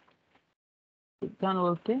enter. Click on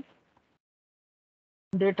OK.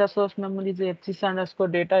 Data source memory is FCCS underscore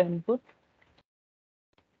data input.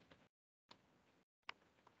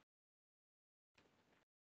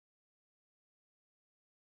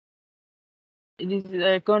 This is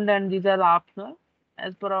account and these are optional.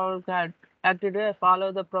 As per our activity, I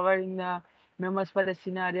follow the providing the members for a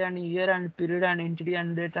scenario and year and period and entity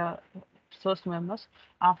and data source members.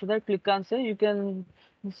 After that, click on save. You can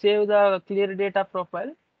save the clear data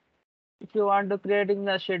profile if you want to creating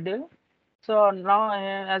the schedule. So now,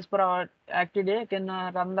 as per our activity, I can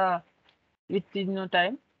run the within no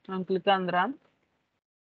time and click on run.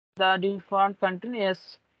 The default continue.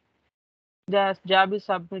 Yes, the job is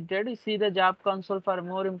submitted. You see the job console for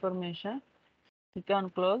more information. Click on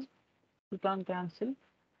close. Click on cancel.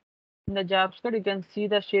 In the job code, you can see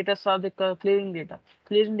the status of the clearing data.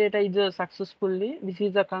 Clearing data is successfully. This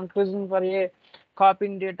is the conclusion for a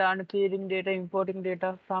copying data and clearing data, importing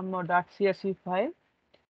data from .csv file.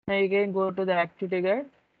 Now again go to the activity guide.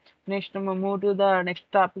 Next, move to the next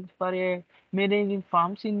topic for a managing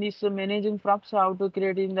forms. In this managing forms, how to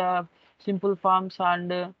create in the simple forms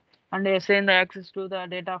and assign the access to the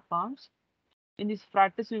data forms. In this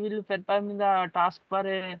practice, we will perform the task for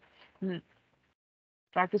a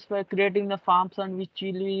practice by creating the forms on which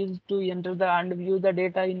we will use to enter the and view the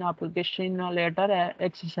data in application later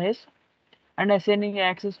exercise and assigning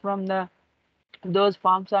access from the those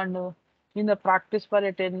forms and in the practice for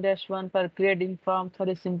a 10-1 for creating form for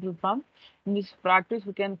a simple form. In this practice,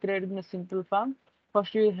 we can create in a simple form.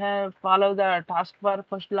 First, you have follow the task bar.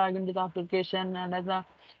 First, log into the application and as a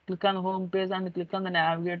click on home page and click on the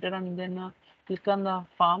navigator and then click on the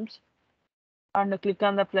forms and click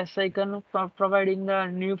on the plus icon for providing the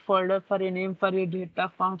new folder for a name for your data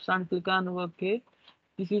forms and click on OK.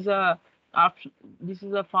 This is a option. This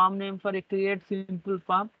is a form name for a create simple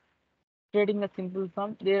form. Creating a simple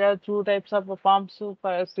form. There are two types of forms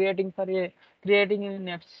for creating in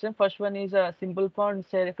next system. First one is a simple form.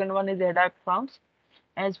 Second one is ad hoc forms.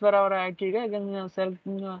 As per our activity, I can select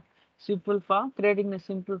simple form. Creating a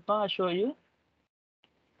simple form. I'll show you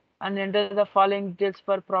and enter the following details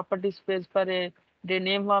for property space for the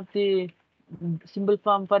name of the symbol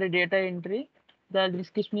form for a data entry. The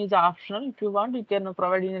description is optional. If you want, you can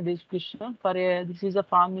provide in a description for a this is a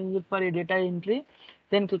form used for a data entry.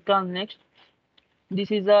 Then click on next.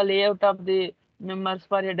 This is a layout of the members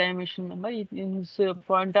for a dimension member. In this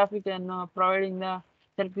point of you can providing the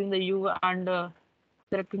selecting the U and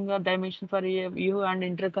selecting the dimension for a U and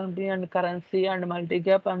intercompany and currency and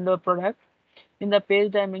multi-gap and product. In the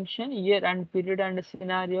page dimension, year and period and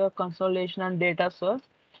scenario, consolidation and data source.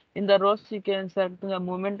 In the rows, you can select the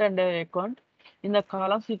movement and account. In the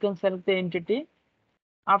columns, you can select the entity.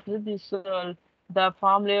 After this, the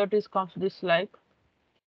form layout is comes this like,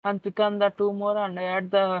 and click on the two more and add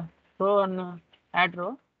the row and add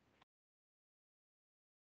row.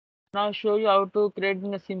 Now show you how to create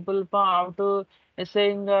in a simple form, how to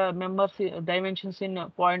assign the members dimensions in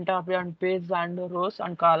point of view and page and rows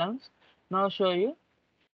and columns. Now show you.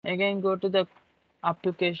 Again, go to the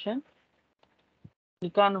application.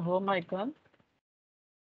 Click on home icon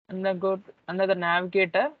and then go under the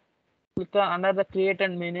navigator. Click on under the create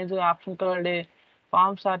and manage option called a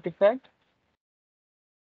forms artifact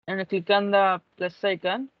and click on the plus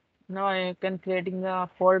icon. Now I can creating the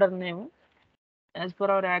folder name as per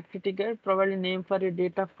our activity guide. Provide a name for your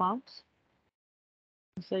data forms.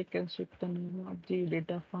 So I can shift the name of the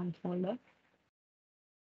data form folder.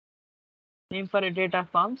 Name for a data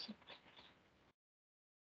forms.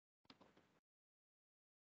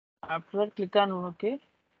 After that, click on OK.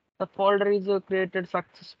 The folder is created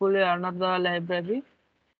successfully under the library.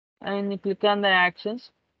 And click on the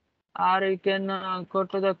actions. or you can go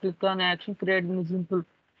to the click on action, create a simple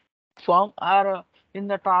form, or in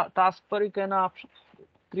the taskbar you can option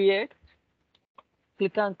create,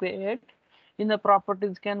 click on create. In the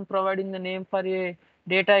properties, can provide in the name for a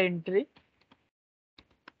data entry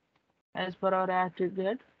as per our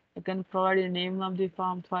attribute. You can provide a name of the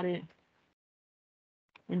form for a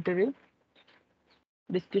interview.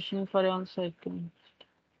 Discussion for one second.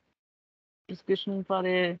 Discussion for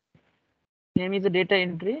a name is a data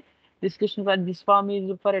entry. Discussion for this form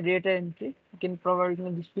is for a data entry. You can provide the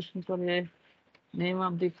description for a name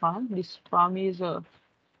of the form. This form is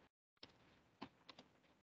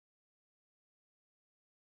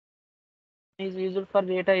used for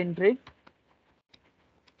data entry.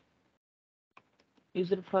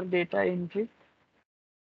 Used for data entry.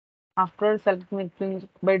 After selecting things,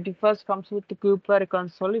 by default comes with the Cooper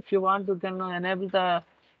console. If you want, you can enable the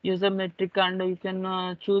user metric and you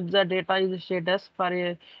can choose the data is status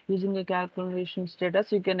for using a calculation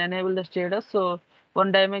status. You can enable the status. So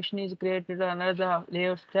one dimension is created under the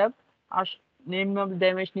layout tab. Name of the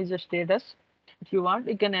dimension is a status. If you want,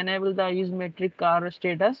 you can enable the use metric or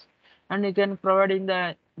status, and you can provide in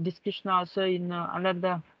the description also in under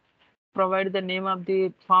the provide the name of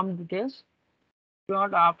the form details.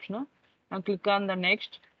 Not optional, and click on the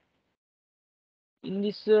next. In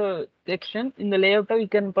this section in the layout you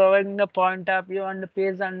can provide the point of view and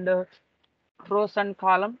page and rows and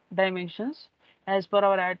column dimensions as per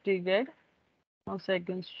our active guide. One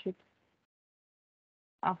second shift.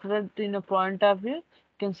 After that, in the point of view, you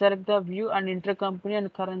can select the view and intercompany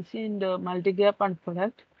and currency in the multi-gap and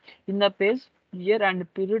product in the page, year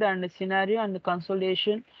and period and scenario and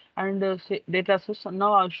consolidation and data source.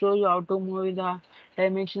 Now I'll show you how to move the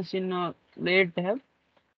dimensions in layer tab.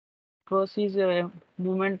 Cross is a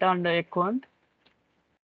movement and account.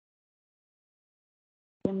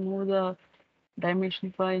 You can move the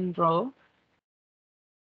dimension file in row.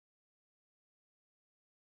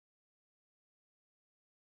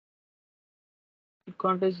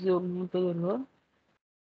 Account is move to the row.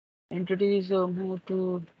 Entity is move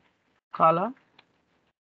to column.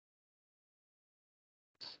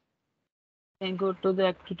 Then go to the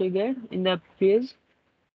activity guide in the page,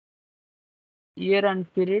 year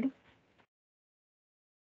and period.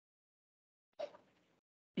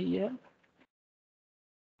 Year,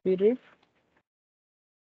 period,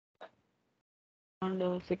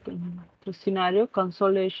 and second to scenario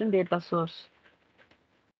consolidation data source.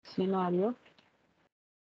 Scenario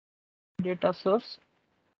data source.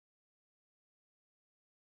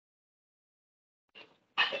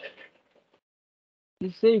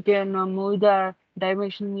 This way you can move the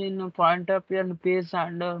dimension in point of view and page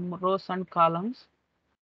and rows and columns.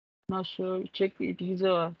 Now show check it is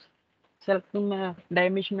selecting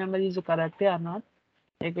dimension number is correct or not.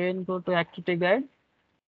 Again go to activity guide.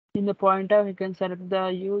 In the pointer you can select the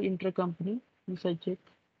U intercompany. Inside check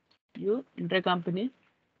U intercompany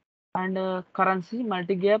and currency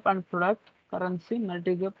multi-gap and product. Currency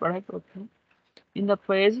multi-gap product. Okay. In the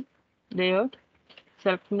page layout,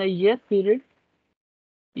 selecting the year period,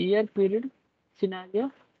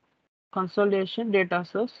 scenario, consolidation, data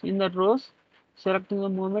source. In the rows, selecting the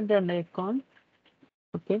movement and account.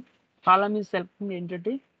 Okay. Column is selecting the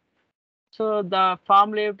entity. So the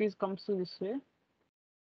form layout is comes to this way.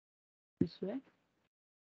 This way.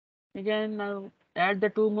 Again, now add the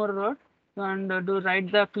two more rows and do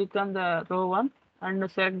right the click on the row one and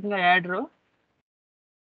select the add row.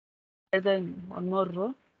 Add the one more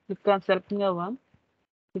row. Click on selecting the one.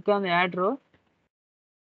 Click on the add row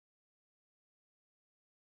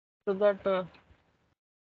so that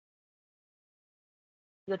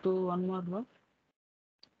the two one more row.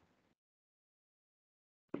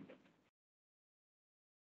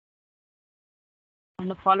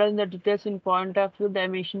 And following the details in point of view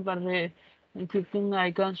dimension per ray. And clicking the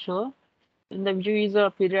icon show. In the view is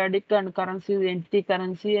a periodic and currency is entity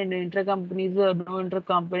currency and intercompany is a no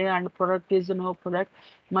intercompany and product is no product.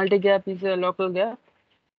 Multi gap is a local gap.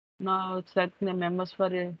 Now it's selecting the members for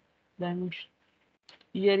a dimension.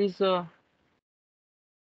 Here is a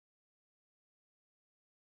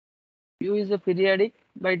view is a periodic.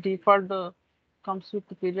 By default comes with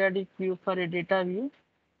the periodic view for a data view.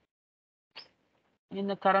 In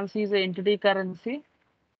the currency is a entity currency.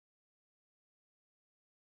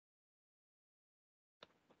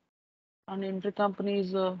 And intercompany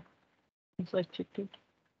is so I checked it.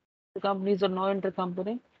 The companies are no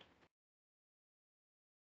intercompany.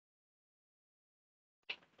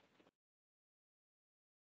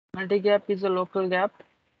 Multi gap is a local gap.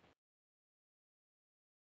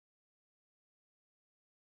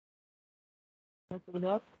 Local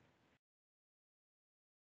gap.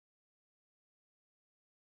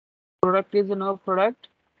 Product is no product.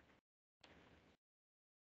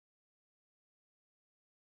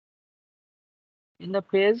 In the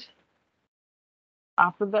page,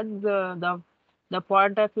 after that the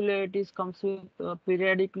point affiliates comes with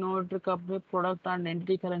periodic node, company, product, and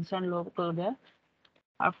entity currency and local there.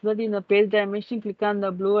 After that, in the page dimension, click on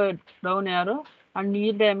the blue down arrow, and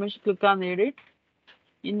year dimension, click on edit.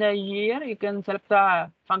 In the year, you can select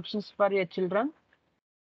the functions for your children.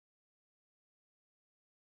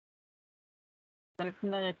 Select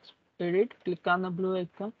the edit, click on the blue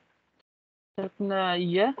icon. Select the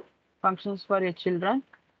year, functions for your children.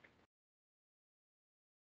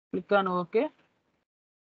 Click on OK.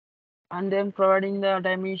 And then providing the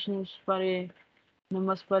dimensions for a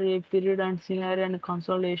numbers for a period and scenario and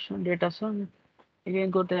consolidation data. So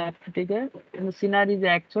again go to activity guide. And the scenario is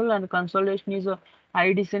actual and consolidation is a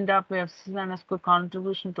ID cent of FCCS underscore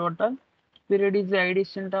contribution total. Period is the ID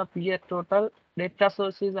cent of year total. Data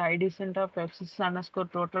source is ID cent of FCCS underscore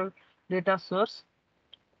total data source.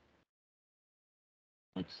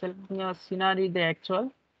 Selecting a scenario is the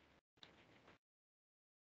actual.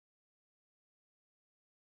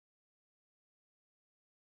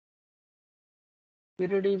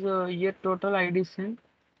 Period is a year total ID cent.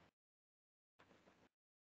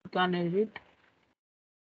 You can edit.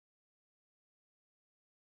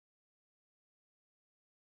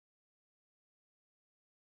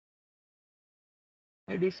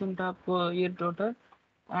 ID cent of year total.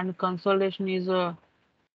 And consolidation is a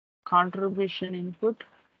contribution input.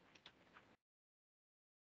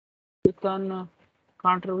 Click on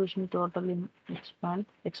contribution total in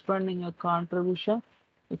expanding a contribution,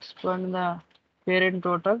 expand the parent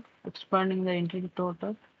total, expanding the entity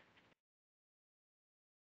total,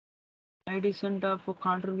 ID cent of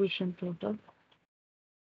contribution total,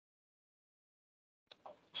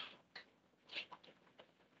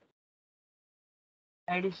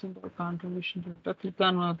 ID cent of contribution total. Click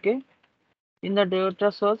on OK. In the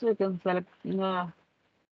data source, you can select the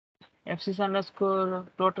FCS underscore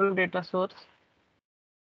total data source,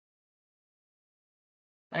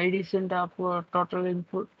 ID cent of total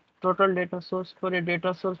input, total data source for a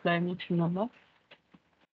data source dimension number.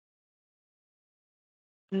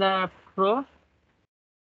 In the row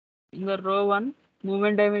 1,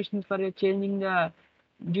 movement dimension for changing the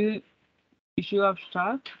due issue of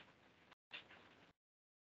stock.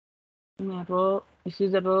 In the row, this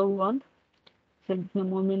is the row 1. Select the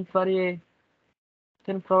movement for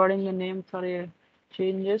then providing the name for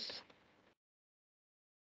changes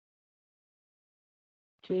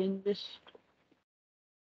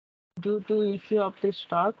due to issue of the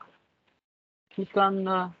stock. Click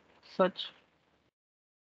on search.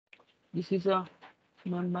 This is a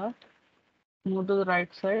member. Move to the right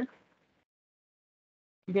side.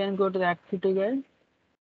 Again go to the activity guide.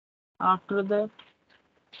 After that,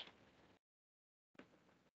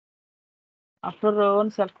 after row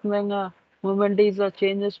 1, selecting movement is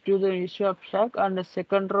changes to the issue of stock, and the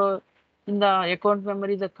second row in the account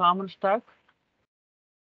memory is a common stock.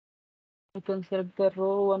 You can select the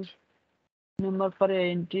row 1 number for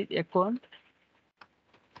a entity account,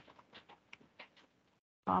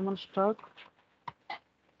 common stock.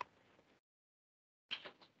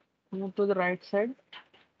 Move to the right side.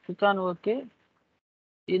 Click on OK.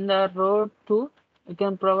 In the row 2, you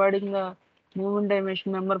can providing the movement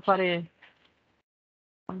dimension number for a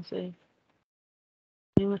say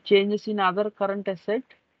changes in other current asset.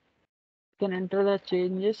 You can enter the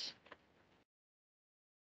changes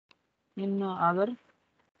in other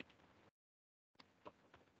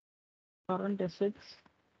current assets.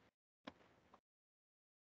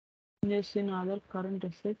 Changes in other current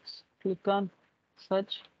assets. Click on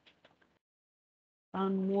search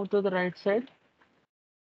and move to the right side.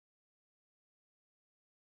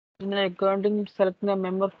 In the accounting, select the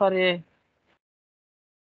member for a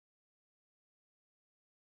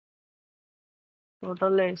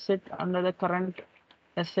total asset under the current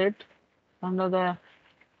asset, under the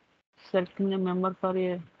selecting the member for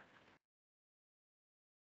a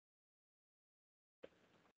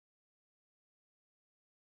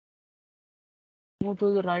move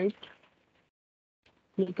to the right.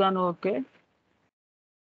 Click on OK.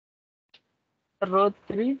 Row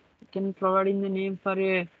 3, you can providing the name for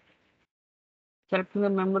a selecting the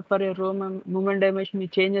member for a row movement dimension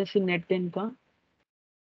changes in net income.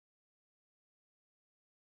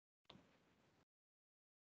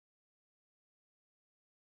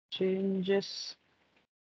 Changes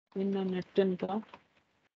in the net income.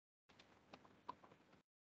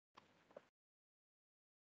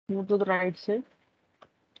 Move to the right side.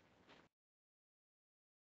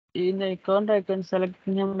 In the account, I can select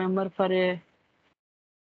a member for a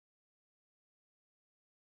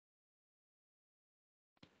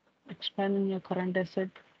expanding your current asset,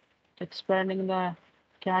 expanding the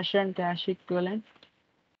cash and cash equivalent,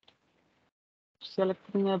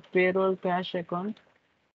 selecting a payroll cash account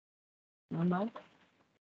number.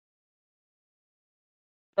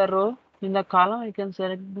 The row in the column, you can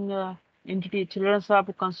select the entity, children's of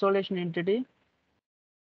consolidation entity.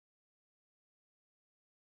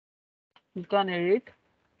 You can edit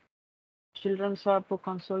children's of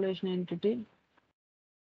consolidation entity.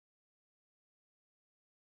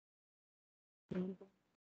 You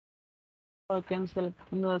can select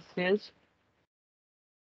the sales,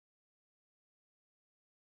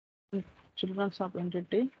 children's of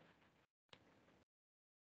entity,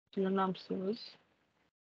 children of sales.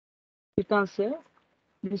 You can say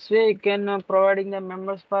this way you can providing the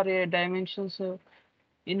members for a dimensions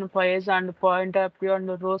in phase and point of view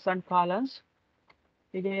and rows and columns.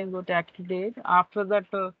 Again go to activate. After that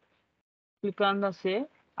click on the save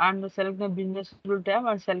and select the business rule tab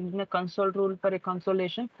and select the console rule for a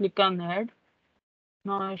consolidation. Click on add.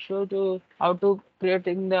 Now I show you how to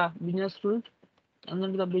creating the business rules. And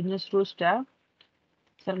then the business rules tab,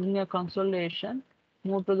 selecting a consolidation,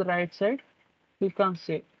 move to the right side, click on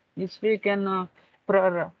save. This way you can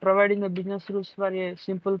providing the business rules for a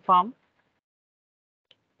simple form.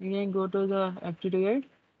 Again go to the activate.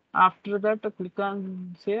 After that click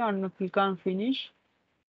on save and click on finish.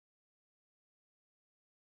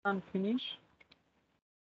 And finish.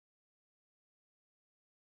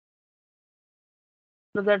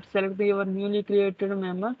 After that select your newly created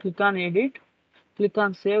member. Click on edit. Click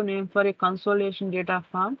on save name for a consolidation data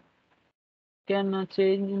form. Can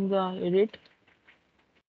change in the edit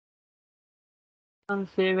and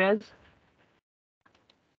save as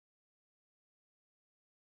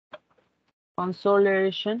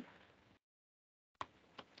consolidation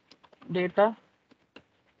data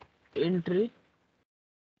entry.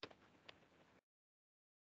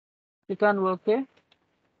 Click on OK.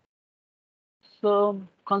 So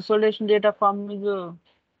consolidation data form is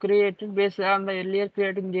created based on the earlier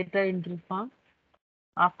creating data entry form.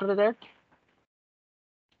 After that,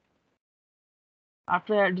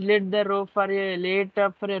 after I delete the row for a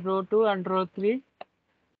later for a row 2 and row 3.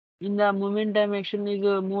 In the movement dimension is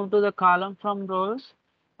moved to the column from rows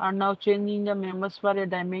and now changing the members for a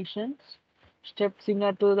dimensions. Step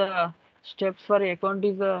similar to the steps for account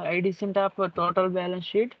is the ID cent of a total balance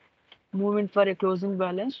sheet. Movement for a closing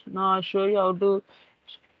balance. Now I'll show you how to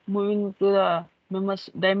moving to the members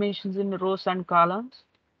dimensions in rows and columns.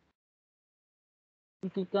 You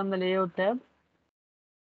click on the layout tab.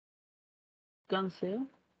 Can save.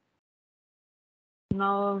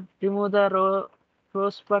 Now remove the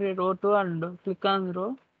rows for a row 2 and click on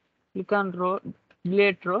row. Click on row,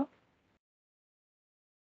 delete row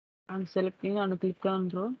and selecting and click on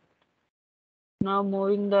row. Now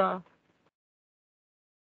moving the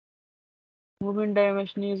movement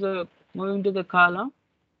dimension is moving to the column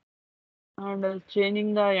and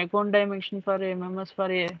changing the account dimension for a members for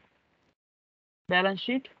a balance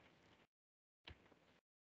sheet.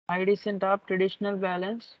 ID cent of traditional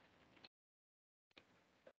balance.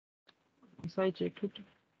 So I check it.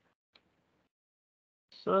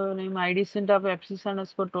 So name ID cent of FCCS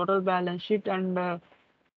underscore total balance sheet and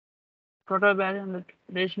total balance and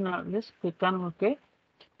traditional list. Click on OK.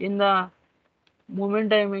 In the movement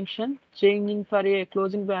dimension, changing for a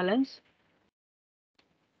closing balance.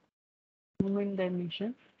 Movement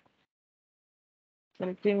dimension.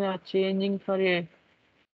 Selecting changing for a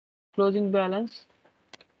closing balance.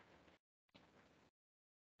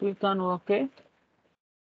 Click on OK.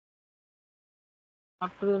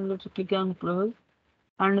 After that, click on close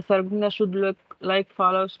and selecting should look like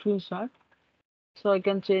follows screenshot. So I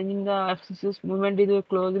can changing the FCCS movement is a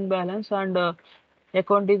closing balance and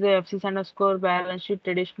account is a FCCS underscore balance sheet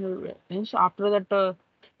traditional range. After that,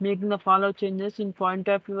 making the follow changes in point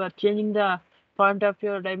of view, changing the point of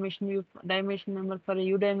your dimension number for a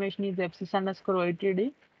U dimension is FCCS underscore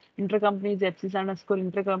OITD. Intercompany is FCCS underscore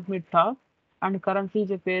intercompany top and currency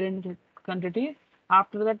is a parent quantity.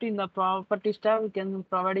 After that, in the properties tab, we can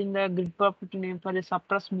providing the grid property name for a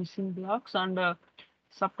suppress missing blocks and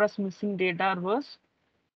suppress missing data rows.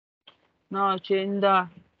 Now change the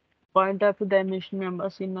point of dimension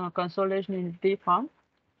members in a consolidation entity form.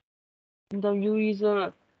 In the view is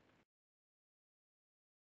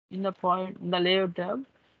in the point the layout tab.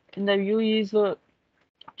 In the view is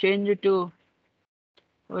changed to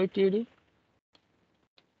OITD.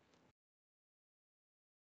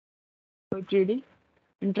 OITD.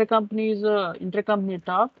 Intercompany is intercompany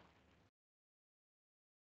top.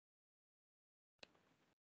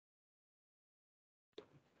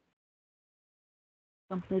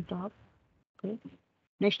 Company top. Okay.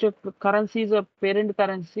 Next, currency is a parent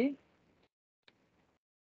currency.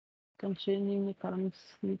 Can changing the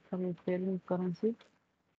currency from a parent currency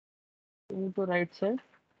into right side.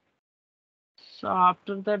 So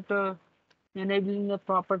after that, enabling the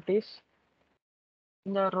properties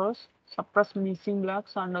in the rows, suppress missing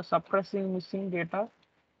blocks and suppressing missing data.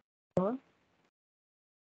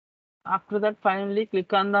 After that, finally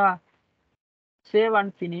click on the save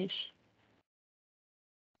and finish.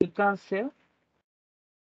 Click on save,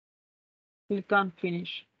 click on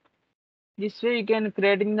finish. This way you can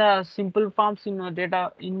creating the simple forms in your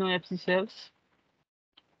data in your FCCS.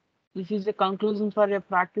 This is a conclusion for a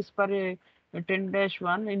practice for a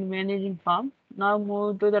 10-1 in managing form. Now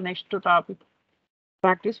move to the next topic.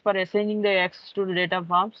 Practice for assigning the access to the data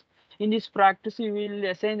forms. In this practice, you will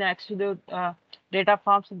assign the access to the data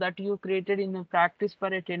forms that you created in the practice for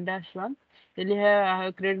a 10-1. Then I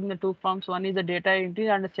have created the two forms. One is the data entry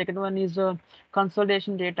and the second one is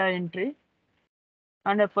consolidation data entry.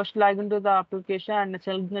 And first log into the application and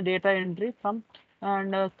select the data entry from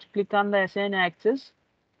and click on the assign access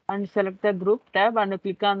and select the group tab and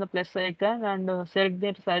click on the plus icon and select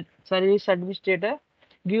the service administrator,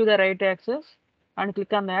 give the right access and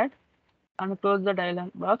click on that and close the dialog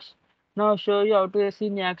box. Now show you how to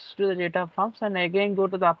assign access to the data forms and again go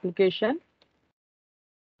to the application.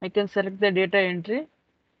 I can select the data entry.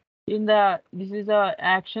 In the this is the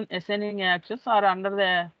action assigning access or under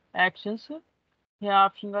the actions. Here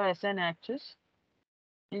option the assign access.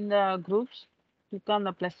 In the groups, click on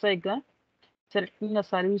the plus icon, selecting the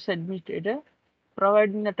service administrator,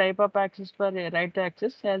 providing the type of access for a right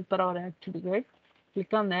access as per our activity guide.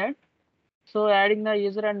 Click on that. So adding the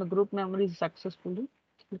user and the group memory is successfully.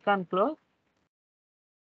 Click on close.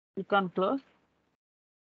 Click on close.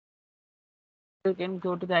 You can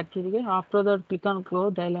go to the activity guide. After that, click on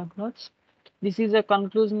close dialog box. This is a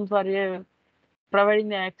conclusion for a providing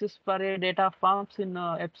the access for a data forms in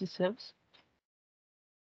FCCS.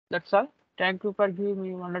 That's all. Thank you for giving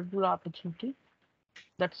me wonderful opportunity.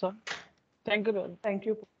 That's all. Thank you very much. Thank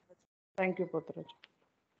you. Thank you, Pothuraju.